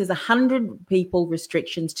restrictions? There's 100 people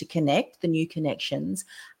restrictions to connect, the new connections.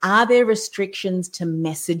 Are there restrictions to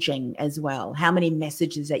messaging as well? How many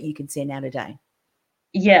messages that you can send out a day?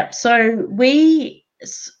 Yeah. So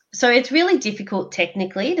it's really difficult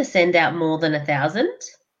technically to send out more than 1,000,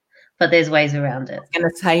 but there's ways around it. I was going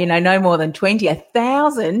to say, no more than 20.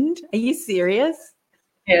 1,000? Are you serious?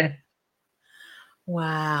 Yeah.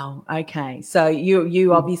 Wow. Okay. So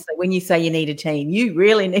you obviously, when you say you need a team, you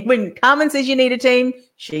really need, when Carmen says you need a team,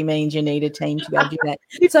 she means you need a team to be able to do that.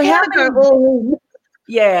 So how many,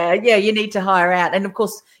 you need to hire out. And of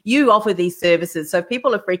course you offer these services. So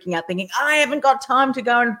people are freaking out thinking, I haven't got time to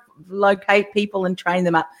go and locate people and train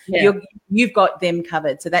them up. Yeah. You've got them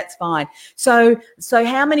covered. So that's fine. So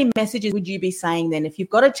how many messages would you be saying then? If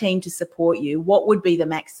you've got a team to support you, what would be the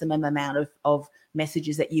maximum amount of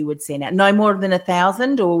messages that you would send out? No more than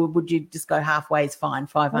 1,000, or would you just go halfway is fine,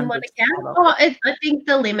 500? I think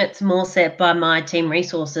the limit's more set by my team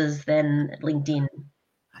resources than LinkedIn.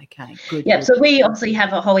 Okay, good. Yeah, so we obviously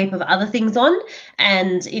have a whole heap of other things on,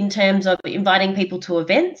 and in terms of inviting people to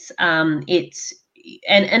events, it's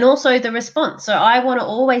and also the response. So I want to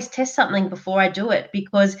always test something before I do it,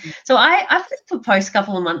 because so I put a post a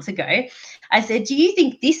couple of months ago. I said, do you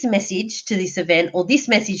think this message to this event or this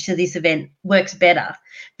message to this event works better?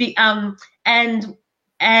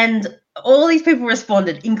 And all these people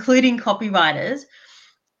responded, including copywriters,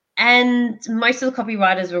 and most of the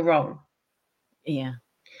copywriters were wrong. Yeah.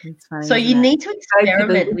 Funny, so you need to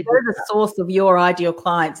experiment with the source of your ideal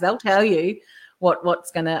clients. They'll tell you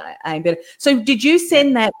what's going to aim better. So did you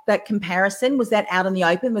send that comparison? Was that out in the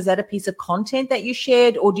open? Was that a piece of content that you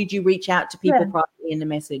shared, or did you reach out to people privately in the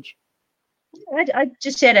message? I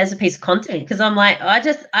just shared it as a piece of content, because I'm like, I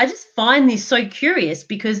just find this so curious,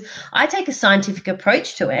 because I take a scientific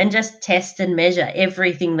approach to it and just test and measure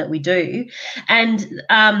everything that we do. And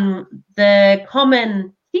the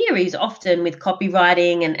common theories often with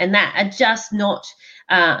copywriting and that are just not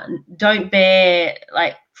don't bear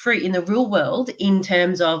fruit in the real world in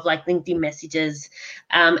terms of LinkedIn messages,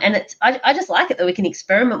 and it's I just like it that we can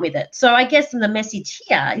experiment with it. So I guess the message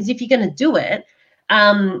here is, if you're going to do it,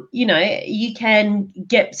 you can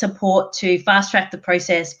get support to fast track the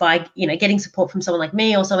process by getting support from someone like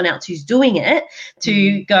me or someone else who's doing it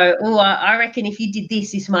to go, I reckon if you did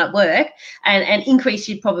this might work, and increase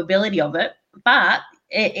your probability of it. But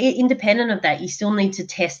independent of that, you still need to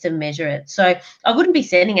test and measure it. So I wouldn't be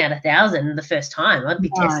sending out 1,000 the first time. I'd be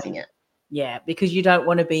testing it. Yeah, because you don't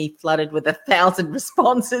want to be flooded with 1,000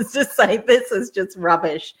 responses to say this is just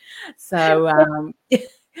rubbish. So,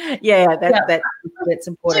 that's It's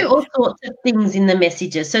important. Do all sorts of things in the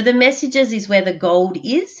messages. So the messages is where the gold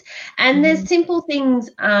is, and there's simple things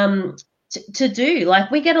to do. Like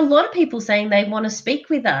we get a lot of people saying they want to speak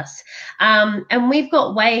with us, and we've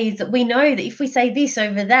got ways that we know that if we say this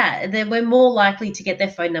over that, then we're more likely to get their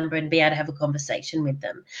phone number and be able to have a conversation with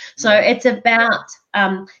them. So it's about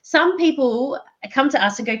some people come to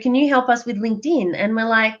us and go, can you help us with LinkedIn? And we're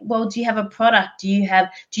like, well, do you have a product? Do you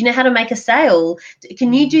know how to make a sale?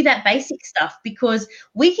 Can you do that basic stuff? Because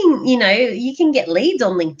we can, you can get leads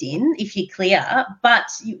on LinkedIn if you're clear, but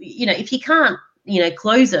if you can't,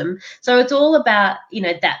 close them. So it's all about,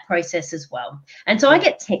 that process as well. And so I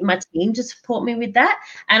get my team to support me with that.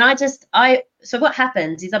 And so what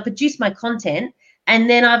happens is I produce my content, and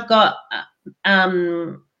then I've got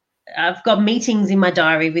meetings in my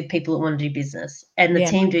diary with people that want to do business, and the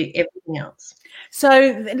team do everything else.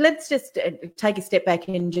 So let's just take a step back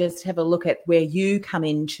and just have a look at where you come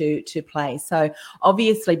into play. So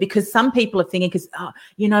obviously, because some people are thinking, because,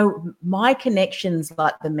 my connections,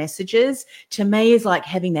 like the messages, to me is like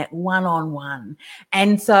having that one-on-one.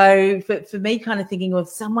 And so for me, kind of thinking, well, if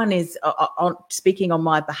someone is speaking on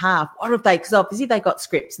my behalf, what if because obviously they got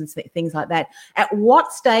scripts and things like that. At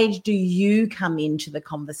what stage do you come into the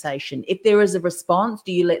conversation? If there is a response,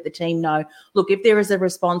 do you let the team know, look, if there is a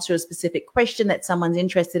response to a specific question that someone's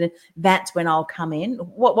interested in, that's when I'll come in?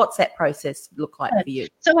 What's that process look like for you?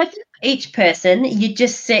 So I think each person, you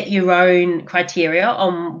just set your own criteria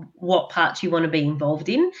on what parts you want to be involved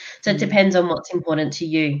in. So it depends on what's important to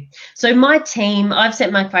you. So my team, I've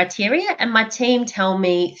set my criteria, and my team tell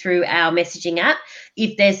me through our messaging app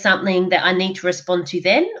if there's something that I need to respond to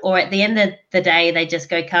then, or at the end of the day, they just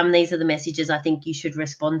go, come, these are the messages I think you should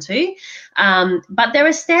respond to. But there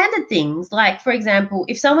are standard things, like, for example,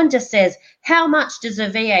 if someone just says, how much does a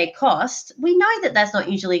VA cost? We know that that's not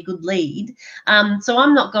usually a good lead. So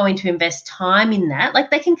I'm not going to invest time in that.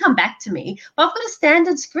 Like, they can come back to me, but I've got a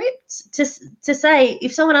standard script to say,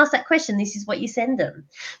 if someone asks that question, this is what you send them.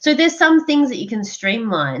 So there's some things that you can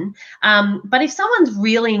streamline. But if someone's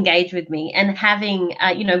really engaged with me and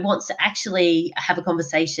wants to actually have a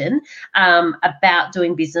conversation about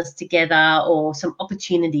doing business together or some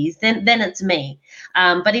opportunities, then it's me.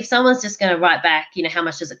 But if someone's just going to write back, how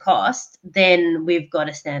much does it cost, then we've got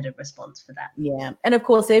a standard response for that. Yeah. And of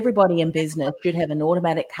course, everybody in business should have an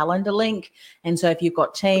automatic calendar link. And so if you've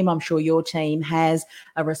got team, I'm sure your team has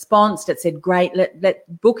a response that said, great,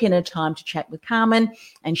 let book in a time to chat with Carmen,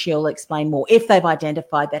 and she'll explain more. If they've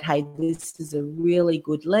identified that, hey, this is a really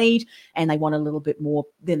good lead and they want a little bit more,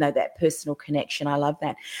 that personal connection. I love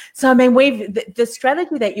that. So, I mean, the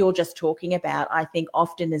strategy that you're just talking about, I think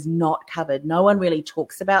often is not covered. No one really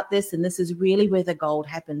talks about this. And this is really where the gold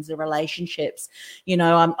happens, the relationships.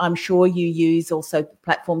 I'm sure you use also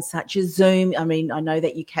platforms such as Zoom. I mean, I know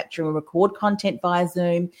that you capture and record content via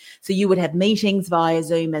Zoom. So you would have meetings via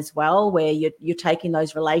Zoom as well, where you're taking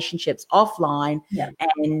those relationships offline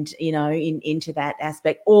and, into that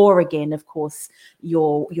aspect. Or again, of course,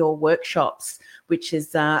 your workshops, which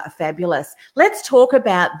is fabulous. Let's talk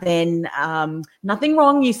about then, nothing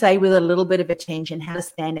wrong, you say, with a little bit of attention, how to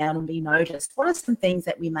stand out and be noticed. What are some things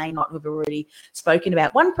that we may not have already spoken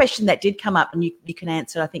about? One question that did come up, and you can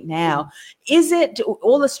answer, I think, now, is it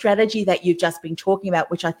all the strategy that you've just been talking about,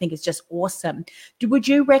 which I think is just awesome? Would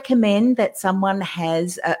you recommend that someone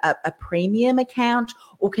has a premium account,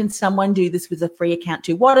 or can someone do this with a free account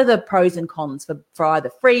too? What are the pros and cons for either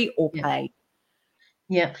free or paid?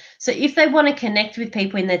 Yeah. So if they want to connect with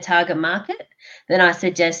people in their target market, then I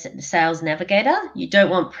suggest Sales Navigator. You don't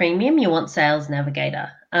want premium, you want Sales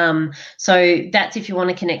Navigator. So that's if you want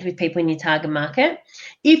to connect with people in your target market.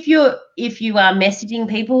 If you are messaging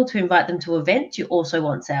people to invite them to events, you also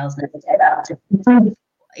want Sales Navigator.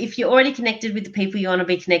 If you're already connected with the people you want to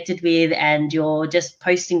be connected with and you're just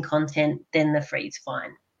posting content, then the free is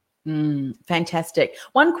fine. Fantastic.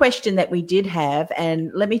 One question that we did have,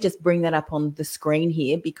 and let me just bring that up on the screen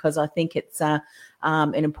here because I think it's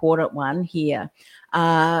an important one here.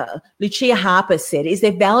 Lucia Harper said, is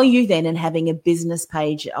there value then in having a business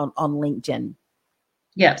page on LinkedIn?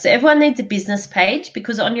 Yeah, so everyone needs a business page,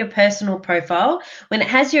 because on your personal profile, when it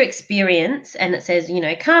has your experience and it says,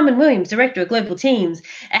 Carmen Williams, Director of Global Teams,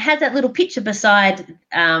 it has that little picture beside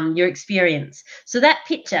your experience. So that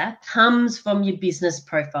picture comes from your business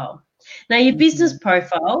profile. Now, your business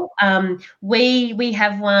profile, we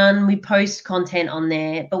have one, we post content on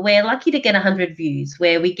there, but we're lucky to get 100 views,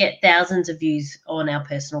 where we get thousands of views on our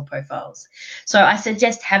personal profiles. So I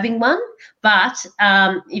suggest having one, but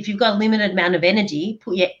if you've got a limited amount of energy,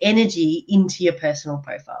 put your energy into your personal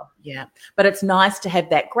profile. Yeah, but it's nice to have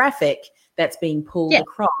that graphic that's being pulled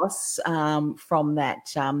across from that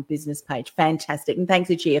business page. Fantastic. And thanks,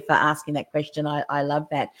 Lucia, for asking that question. I love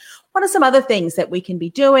that. What are some other things that we can be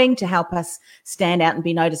doing to help us stand out and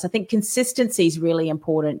be noticed? I think consistency is really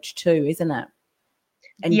important too, isn't it?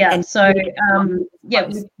 We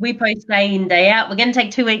post day in, day out. We're going to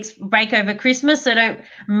take 2 weeks break over Christmas, so don't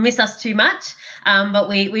miss us too much. But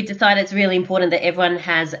we decided it's really important that everyone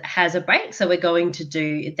has a break, so we're going to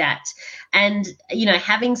do that. And,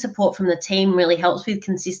 having support from the team really helps with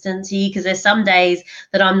consistency, because there's some days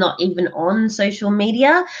that I'm not even on social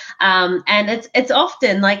media. And it's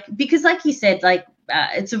often because like you said,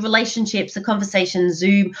 it's a relationship, it's a conversation,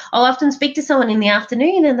 Zoom. I'll often speak to someone in the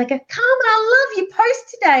afternoon and they go, Carmen, I love your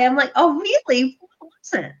post today. I'm like, oh, really? What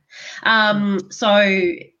was it?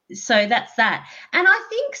 So that's that. And I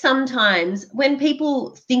think sometimes when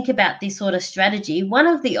people think about this sort of strategy, one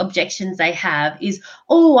of the objections they have is,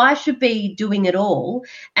 oh, I should be doing it all.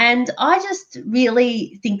 And I just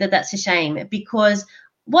really think that that's a shame, because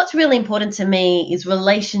what's really important to me is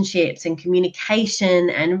relationships and communication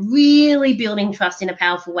and really building trust in a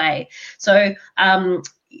powerful way. So, and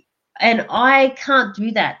I can't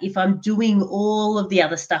do that if I'm doing all of the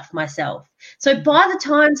other stuff myself. So by the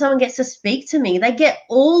time someone gets to speak to me, they get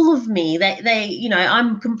all of me. They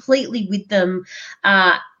I'm completely with them.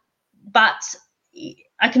 But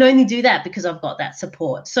I can only do that because I've got that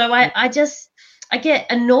support. So I get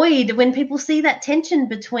annoyed when people see that tension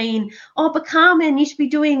between, oh, but Carmen, you should be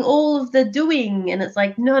doing all of the doing. And it's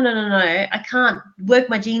like, no. I can't work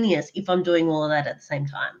my genius if I'm doing all of that at the same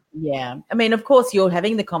time. Yeah. I mean, of course, you're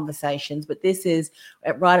having the conversations, but this is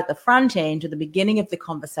right at the front end, to the beginning of the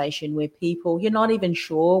conversation, where you're not even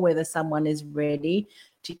sure whether someone is ready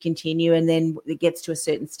to continue, and then it gets to a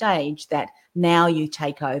certain stage that now you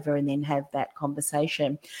take over and then have that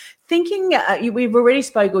conversation. Thinking, we've already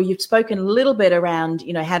you've spoken a little bit around,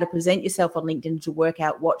 how to present yourself on LinkedIn to work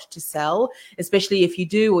out what to sell, especially if you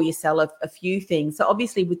do or you sell a few things. So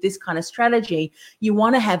obviously with this kind of strategy, you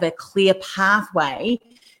want to have a clear pathway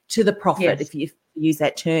to the profit, if you use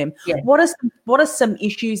that term. Yes. What are some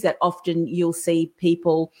issues that often you'll see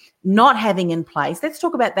people not having in place? Let's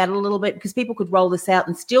talk about that a little bit, because people could roll this out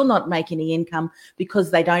and still not make any income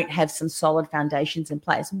because they don't have some solid foundations in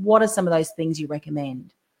place. What are some of those things you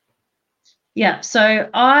recommend? Yeah, so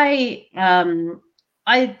I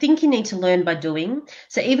think you need to learn by doing.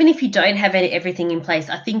 So even if you don't have everything in place,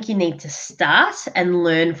 I think you need to start and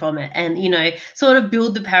learn from it, and sort of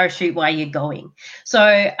build the parachute while you're going.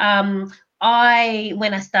 So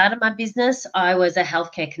when I started my business, I was a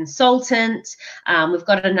healthcare consultant. We've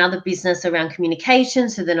got another business around communication.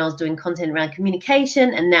 So then I was doing content around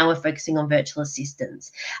communication, and now we're focusing on virtual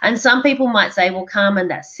assistants. And some people might say, well, Carmen,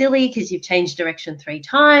 that's silly because you've changed direction 3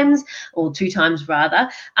 times, or 2 times rather.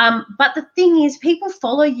 But the thing is, people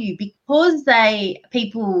follow you because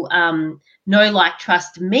people know, like,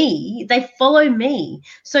 trust me. They follow me.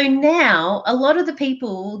 So now a lot of the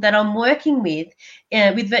people that I'm working with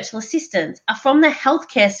virtual assistants are from the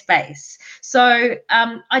healthcare space. So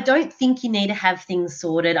I don't think you need to have things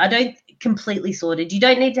sorted. I don't completely sorted. You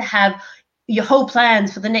don't need to have your whole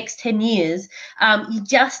plans for the next 10 years. You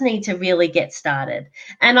just need to really get started.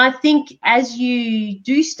 And I think as you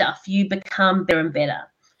do stuff, you become better and better.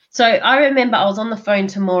 So I remember I was on the phone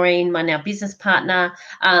to Maureen, my now business partner,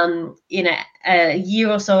 a year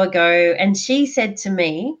or so ago, and she said to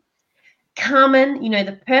me, Carmen,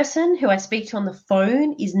 the person who I speak to on the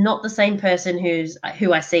phone is not the same person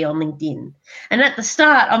who I see on LinkedIn. And at the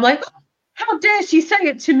start, I'm like, how dare she say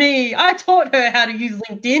it to me? I taught her how to use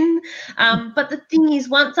LinkedIn. But the thing is,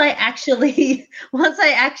 once I actually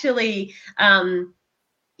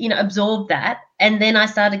absorbed that, and then I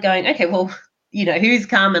started going, okay, well, who's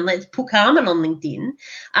Carmen? Let's put Carmen on LinkedIn.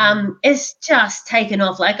 It's just taken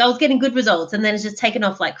off. Like, I was getting good results, and then it's just taken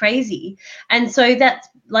off like crazy. And so that's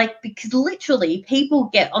because literally people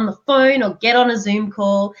get on the phone or get on a Zoom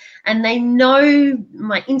call and they know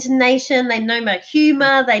my intonation, they know my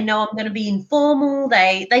humor, they know I'm going to be informal.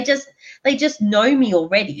 They just know me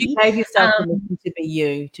already. You gave yourself permission to be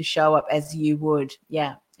you, to show up as you would,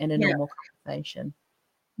 in a normal conversation.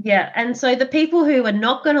 Yeah, and so the people who are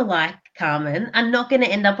not going to like Carmen are not going to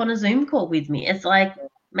end up on a Zoom call with me. It's like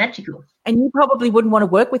magical. And you probably wouldn't want to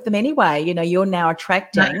work with them anyway. You're now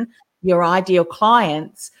attracting your ideal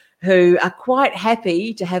clients who are quite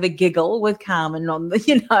happy to have a giggle with Carmen on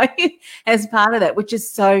the, as part of that, which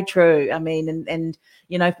is so true. I mean, and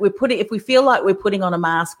if we feel like we're putting on a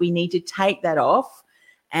mask, we need to take that off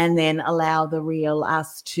and then allow the real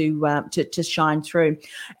us to shine through.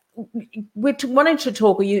 we're wanting to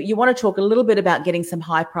talk, or you want to talk a little bit about getting some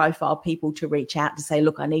high profile people to reach out to say,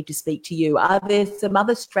 look, I need to speak to you. Are there some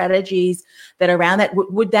other strategies that are around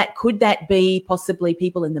that? Could that be possibly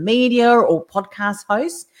people in the media or podcast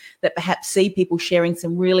hosts that perhaps see people sharing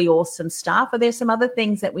some really awesome stuff? Are there some other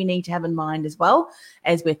things that we need to have in mind as well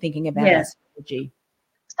as we're thinking about our strategy?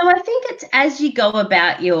 So I think it's as you go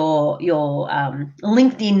about your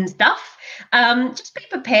LinkedIn stuff, just be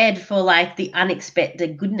prepared for like the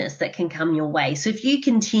unexpected goodness that can come your way. So if you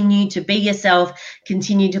continue to be yourself,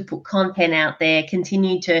 continue to put content out there,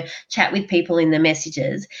 continue to chat with people in the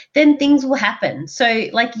messages, then things will happen. So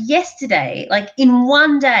like yesterday, like in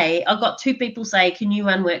one day, I got 2 people say, can you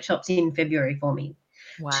run workshops in February for me?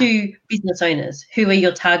 Wow. 2 business owners who are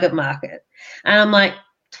your target market. And I'm like,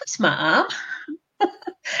 twist my arm.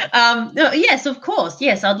 Yes, of course.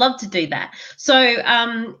 Yes, I'd love to do that. So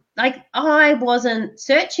like I wasn't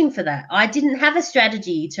searching for that. I didn't have a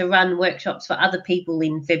strategy to run workshops for other people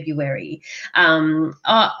in February,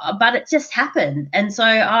 but it just happened. And so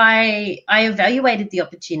I evaluated the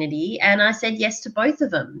opportunity and I said yes to both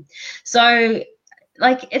of them. So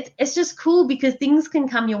like it's just cool because things can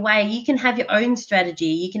come your way. You can have your own strategy.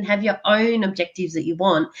 You can have your own objectives that you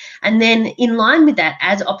want. And then in line with that,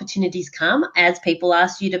 as opportunities come, as people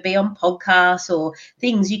ask you to be on podcasts or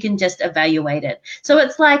things, you can just evaluate it. So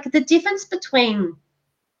it's like the difference between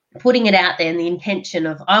putting it out there and the intention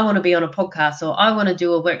of I want to be on a podcast or I want to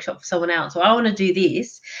do a workshop for someone else or I want to do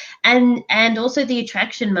this and also the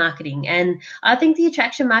attraction marketing. And I think the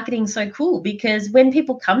attraction marketing is so cool because when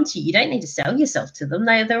people come to you, you don't need to sell yourself to them.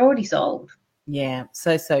 They're already sold. Yeah,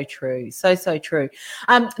 so true. So true.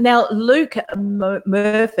 Now, Luke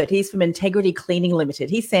Murford, he's from Integrity Cleaning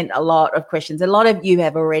Limited. He sent a lot of questions. A lot of you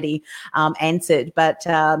have already answered, but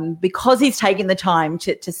because he's taken the time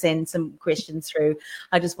to send some questions through,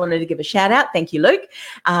 I just wanted to give a shout out. Thank you, Luke.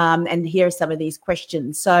 And here are some of these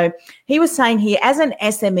questions. So he was saying here, as an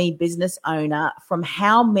SME business owner, from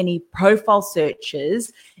how many profile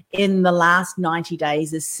searches in the last 90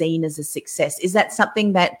 days is seen as a success? Is that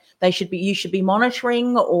something that you should be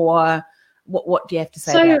monitoring, or what do you have to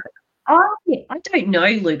say about it? I don't know,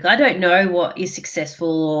 Luke. I don't know what is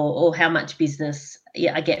successful or how much business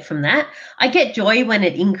I get from that. I get joy when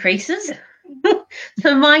it increases.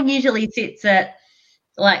 So mine usually sits at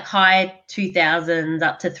like high 2,000s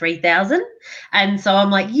up to 3,000. And so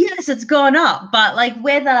I'm like, yes, it's gone up. But like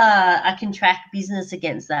whether I can track business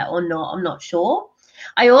against that or not, I'm not sure.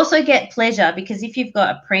 I also get pleasure because if you've got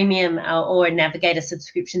a premium or a Navigator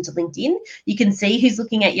subscription to LinkedIn, you can see who's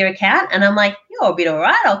looking at your account. And I'm like, you're a bit all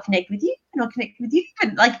right. I'll connect with you and I'll connect with you.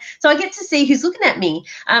 And like, so I get to see who's looking at me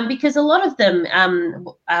because a lot of them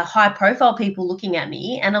are high profile people looking at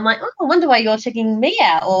me. And I'm like, oh, I wonder why you're checking me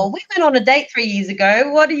out. Or we went on a date 3 years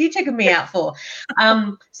ago. What are you checking me out for?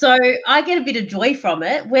 So I get a bit of joy from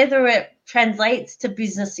it. Whether it translates to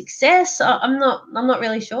business success, I'm not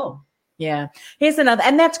really sure. Yeah. Here's another,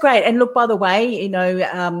 and that's great. And look, by the way,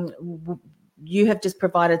 you have just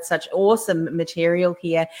provided such awesome material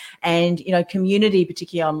here, and, community,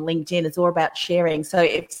 particularly on LinkedIn, is all about sharing. So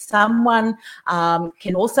if someone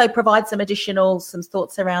can also provide some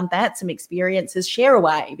thoughts around that, some experiences, share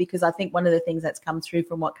away, because I think one of the things that's come through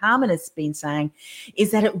from what Carmen has been saying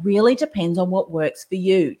is that it really depends on what works for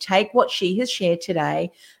you. Take what she has shared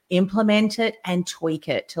today, implement it and tweak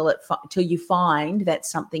it till you find that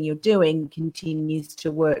something you're doing continues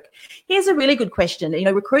to work. Here's a really good question.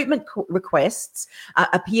 Recruitment requests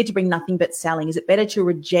appear to bring nothing but selling. Is it better to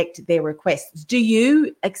reject their requests? Do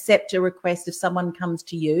you accept a request if someone comes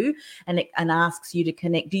to you and asks you to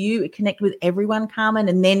connect? Do you connect with everyone, Carmen,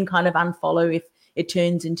 and then kind of unfollow if it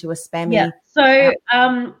turns into a spammy? Yeah. So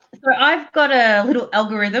I've got a little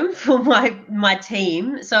algorithm for my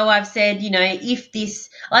team. So I've said, if this,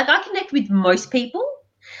 like I connect with most people,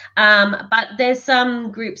 but there's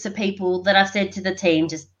some groups of people that I've said to the team,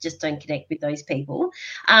 just don't connect with those people.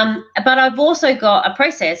 But I've also got a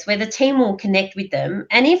process where the team will connect with them.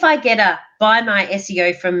 And if I get a buy my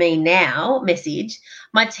SEO from me now message,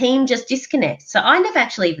 my team just disconnects. So I never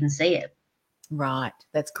actually even see it. Right.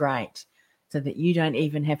 That's great. So that you don't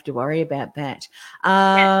even have to worry about that.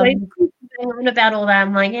 So going on about all that,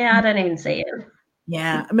 I'm like, yeah, I don't even see it.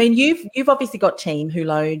 Yeah, I mean, you've obviously got team who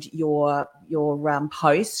load your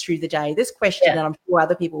posts through the day. This question, and I'm sure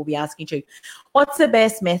other people will be asking too, what's the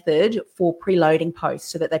best method for preloading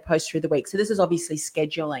posts so that they post through the week? So this is obviously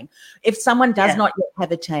scheduling. If someone does not yet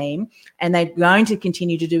have a team and they're going to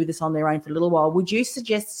continue to do this on their own for a little while, would you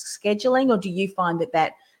suggest scheduling, or do you find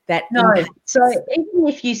that no? So even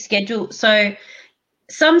if you schedule, so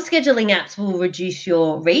some scheduling apps will reduce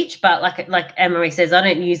your reach, but like Anne-Marie says, I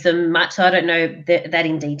don't use them much, so I don't know that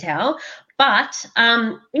in detail. But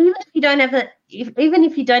even if you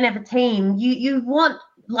don't have a team, you want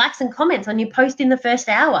likes and comments on your post in the first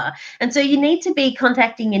hour. And so you need to be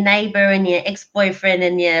contacting your neighbor and your ex-boyfriend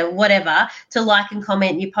and your whatever to like and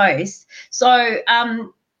comment your post. So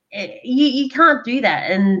you can't do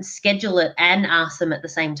that and schedule it and ask them at the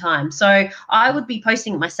same time. So I would be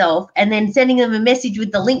posting it myself and then sending them a message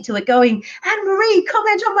with the link to it going, Anne-Marie,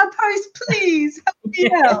 comment on my post, please. Help me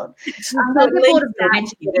out. Get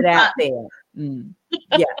it out there.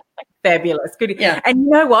 Yeah. Fabulous. Good. Yeah. And you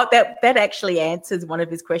know what? That actually answers one of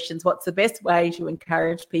his questions. What's the best way to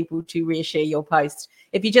encourage people to reshare your post?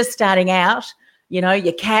 If you're just starting out,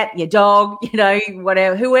 your cat, your dog,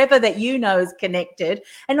 whatever, whoever that is connected.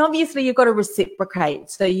 And obviously you've got to reciprocate.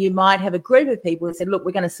 So you might have a group of people who said, look,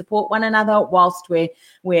 we're going to support one another whilst we're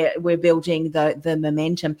building the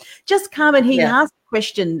momentum. Just Carmen, he asked a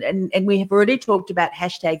question, and we have already talked about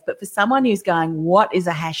hashtags, but for someone who's going, what is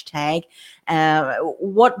a hashtag?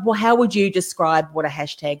 How would you describe what a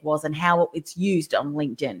hashtag was and how it's used on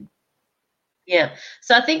LinkedIn? Yeah,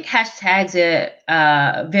 so I think hashtags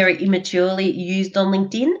are very immaturely used on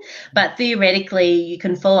LinkedIn, but theoretically you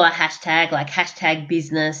can follow a hashtag like hashtag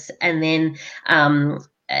business, and then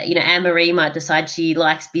Anne-Marie might decide she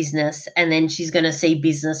likes business, and then she's going to see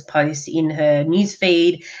business posts in her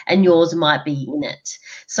newsfeed, and yours might be in it.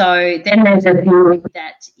 So then there's a view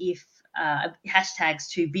that if hashtag's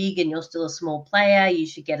too big and you're still a small player, you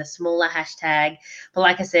should get a smaller hashtag. But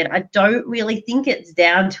like I said, I don't really think it's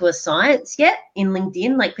down to a science yet in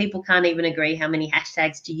LinkedIn. Like, people can't even agree how many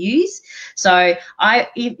hashtags to use. So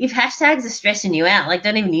if hashtags are stressing you out, like,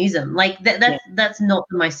 don't even use them. Like that's not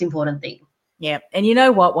the most important thing. Yeah. And you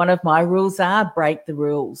know what? One of my rules are break the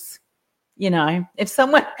rules. If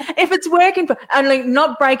it's working for only,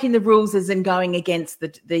 not breaking the rules as in going against the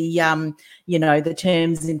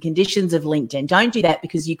terms and conditions of LinkedIn. Don't do that,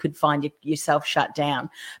 because you could find yourself shut down.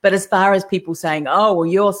 But as far as people saying, oh, well,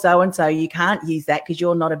 you're so-and-so, you can't use that because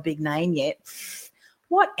you're not a big name yet.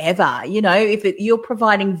 Whatever, if you're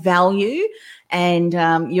providing value and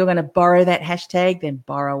you're going to borrow that hashtag, then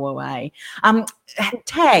borrow away.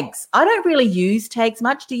 Tags. I don't really use tags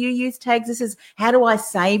much. Do you use tags? This is, how do I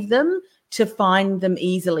save them to find them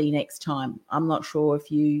easily next time? I'm not sure if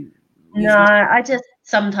you... No, I just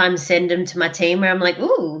sometimes send them to my team where I'm like,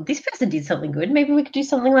 ooh, this person did something good. Maybe we could do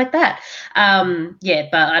something like that.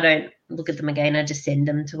 But I don't look at them again. I just send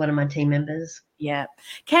them to one of my team members. Yeah.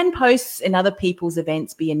 Can posts in other people's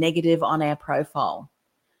events be a negative on our profile?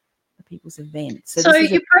 People's events. So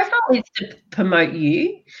your profile is to promote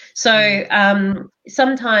you. So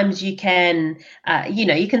sometimes you can,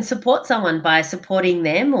 you can support someone by supporting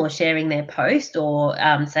them or sharing their post, or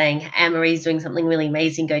saying, Anne-Marie's doing something really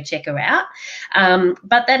amazing, go check her out.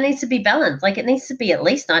 But that needs to be balanced. Like, it needs to be at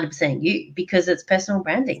least 90% you, because it's personal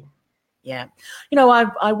branding. Yeah.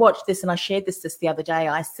 I watched this and I shared this just the other day.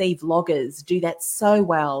 I see vloggers do that so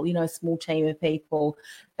well, a small team of people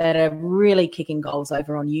that are really kicking goals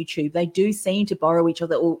over on YouTube. They do seem to borrow each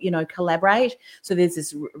other or, collaborate. So there's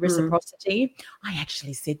this reciprocity. I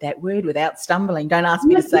actually said that word without stumbling. Don't ask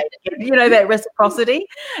me to say it. That reciprocity.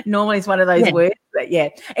 Normally it's one of those words. But yeah.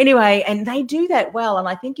 Anyway, and they do that well. And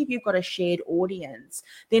I think if you've got a shared audience,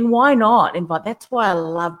 then why not invite? That's why I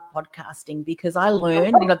love podcasting, because I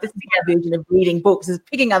learn, this is my version of reading books, is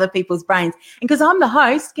picking other people's brains. And because I'm the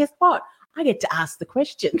host, guess what? I get to ask the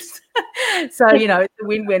questions. So, it's a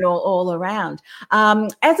win-win all around.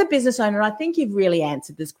 As a business owner, I think you've really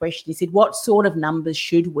answered this question. You said, what sort of numbers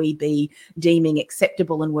should we be deeming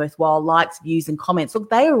acceptable and worthwhile? Likes, views, and comments. Look,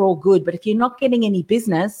 they are all good, but if you're not getting any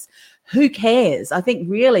business, who cares? I think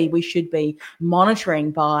really we should be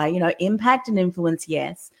monitoring by, impact and influence,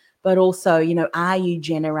 yes, but also, are you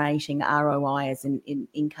generating ROI as in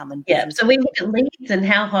income and business? Yeah, so we look at leads and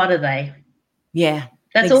how hot are they? Yeah.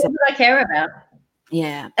 That's all that I care about.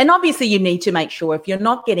 Yeah. And obviously you need to make sure if you're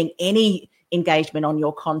not getting any engagement on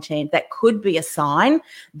your content, that could be a sign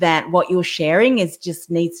that what you're sharing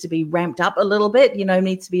just needs to be ramped up a little bit,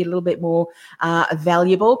 needs to be a little bit more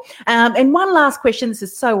valuable. And one last question. This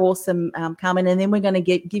is so awesome, Carmen, and then we're going to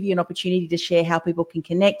give you an opportunity to share how people can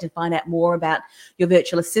connect and find out more about your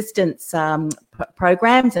virtual assistants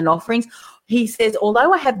programs and offerings. He says,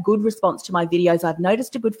 although I have good response to my videos, I've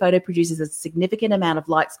noticed a good photo produces a significant amount of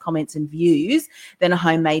likes, comments, and views than a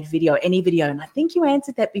homemade video, any video. And I think you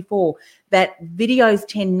answered that before, that videos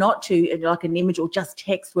tend not to, like an image or just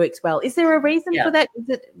text works well. Is there a reason for that? Is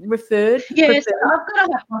it referred? Yes, I've got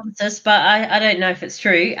a hypothesis, but I don't know if it's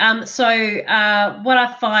true. So what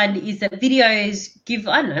I find is that videos give,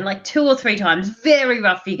 I don't know, like 2 or 3 times, very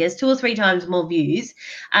rough figures, 2 or 3 times more views.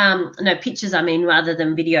 Pictures, rather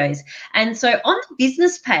than videos. And so on the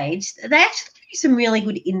business page, they actually give you some really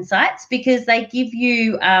good insights, because they give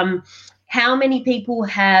you how many people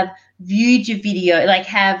have viewed your video, like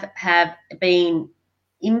have been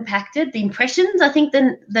impacted, the impressions, I think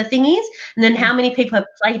the thing is, and then how many people have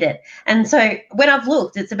played it. And so when I've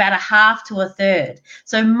looked, it's about a half to a third.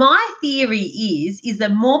 So my theory is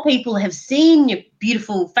that more people have seen your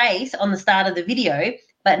beautiful face on the start of the video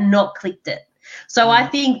but not clicked it. So I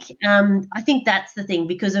think that's the thing,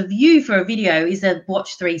 because a view for a video is a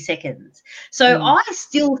watch 3 seconds. So I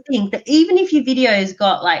still think that even if your video's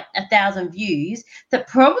got like 1,000 views, that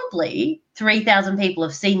probably 3,000 people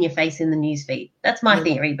have seen your face in the newsfeed. That's my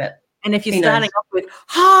theory, but and if you're starting off with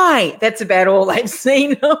 "Hi," that's about all they've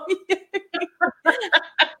seen of you.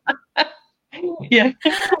 Yeah.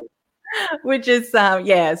 Which is, so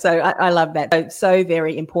I love that. So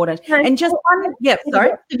very important. And just one,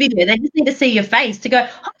 sorry. The video, they just need to see your face to go,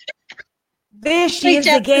 oh, there she is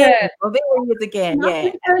again. Well, there he is again.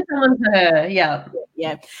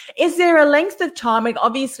 Yeah. Is there a length of time? Like,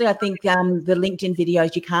 obviously, I think the LinkedIn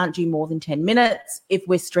videos, you can't do more than 10 minutes. If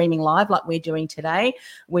we're streaming live like we're doing today,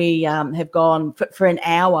 we have gone for an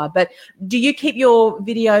hour. But do you keep your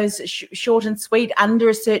videos short and sweet, under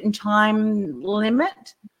a certain time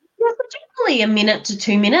limit? Yeah, generally 1 minute to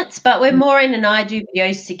 2 minutes, but when Maureen and I do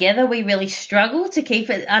videos together, we really struggle to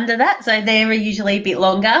keep it under that. So they're usually a bit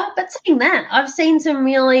longer. But saying that, I've seen some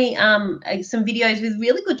really some videos with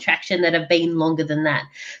really good traction that have been longer than that.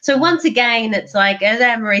 So once again, it's like, as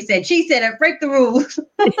Anne-Marie said, she said it, break the rules.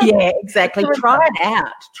 Yeah, exactly. Try it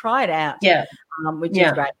out. Yeah. Which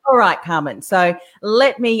is great. All right, Carmen. So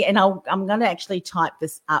let me, and I'm going to actually type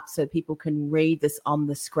this up so people can read this on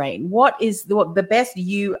the screen. What is the best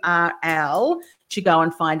URL to go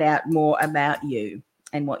and find out more about you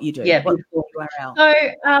and what you do? Yeah, what's your URL? So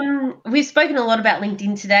we've spoken a lot about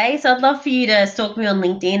LinkedIn today. So I'd love for you to stalk me on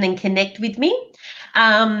LinkedIn and connect with me.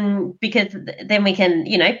 Because then we can,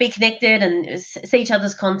 be connected and see each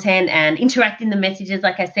other's content and interact in the messages,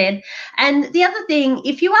 like I said. And the other thing,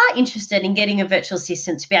 if you are interested in getting a virtual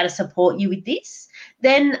assistant to be able to support you with this,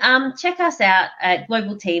 then check us out at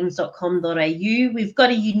globalteams.com.au. We've got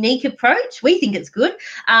a unique approach. We think it's good,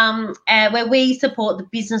 where we support the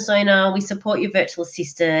business owner, we support your virtual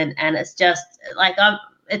assistant, and it's just like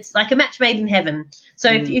it's like a match made in heaven. So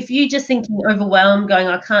if you're just thinking overwhelmed, going,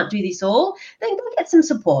 I can't do this all, then go get some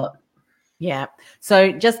support. Yeah.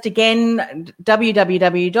 So just again,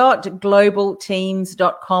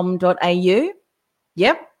 www.globalteams.com.au.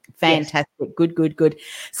 Yep. Fantastic. Yes. Good.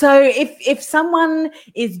 So if someone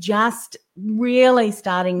is just really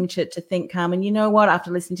starting to think, Carmen, you know what, after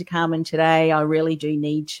listening to Carmen today, I really do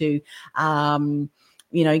need to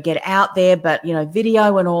get out there, but,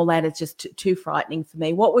 video and all that is just too frightening for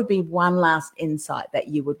me. What would be one last insight that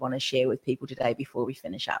you would want to share with people today before we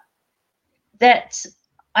finish up? That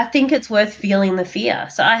I think it's worth feeling the fear.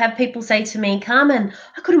 So I have people say to me, Carmen,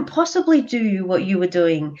 I couldn't possibly do what you were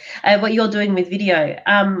doing, what you're doing with video.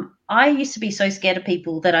 I used to be so scared of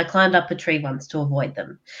people that I climbed up a tree once to avoid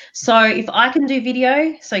them. So if I can do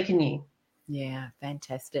video, so can you. Yeah,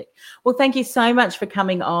 fantastic. Well, thank you so much for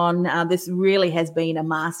coming on. This really has been a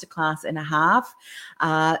masterclass and a half.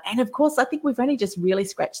 And, of course, I think we've only just really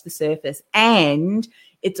scratched the surface, and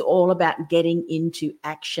it's all about getting into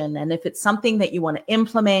action. And if it's something that you want to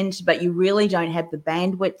implement but you really don't have the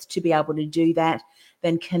bandwidth to be able to do that,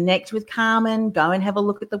 then connect with Carmen, go and have a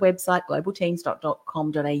look at the website,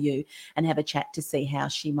 globalteams.com.au, and have a chat to see how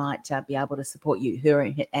she might be able to support you,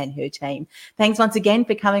 her and her team. Thanks once again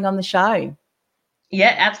for coming on the show.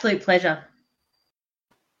 Yeah, absolute pleasure.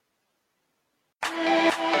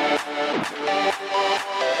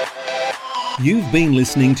 You've been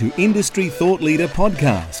listening to Industry Thought Leader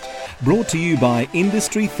Podcast, brought to you by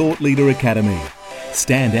Industry Thought Leader Academy.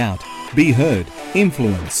 Stand out, be heard,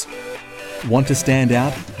 influence. Want to stand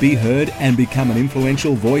out, be heard, and become an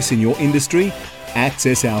influential voice in your industry?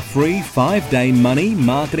 Access our free 5-day money,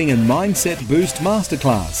 marketing, and mindset boost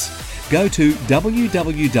masterclass. Go to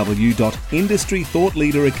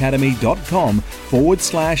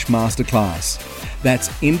www.industrythoughtleaderacademy.com/masterclass. That's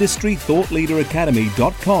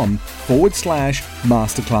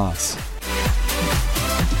industrythoughtleaderacademy.com/masterclass.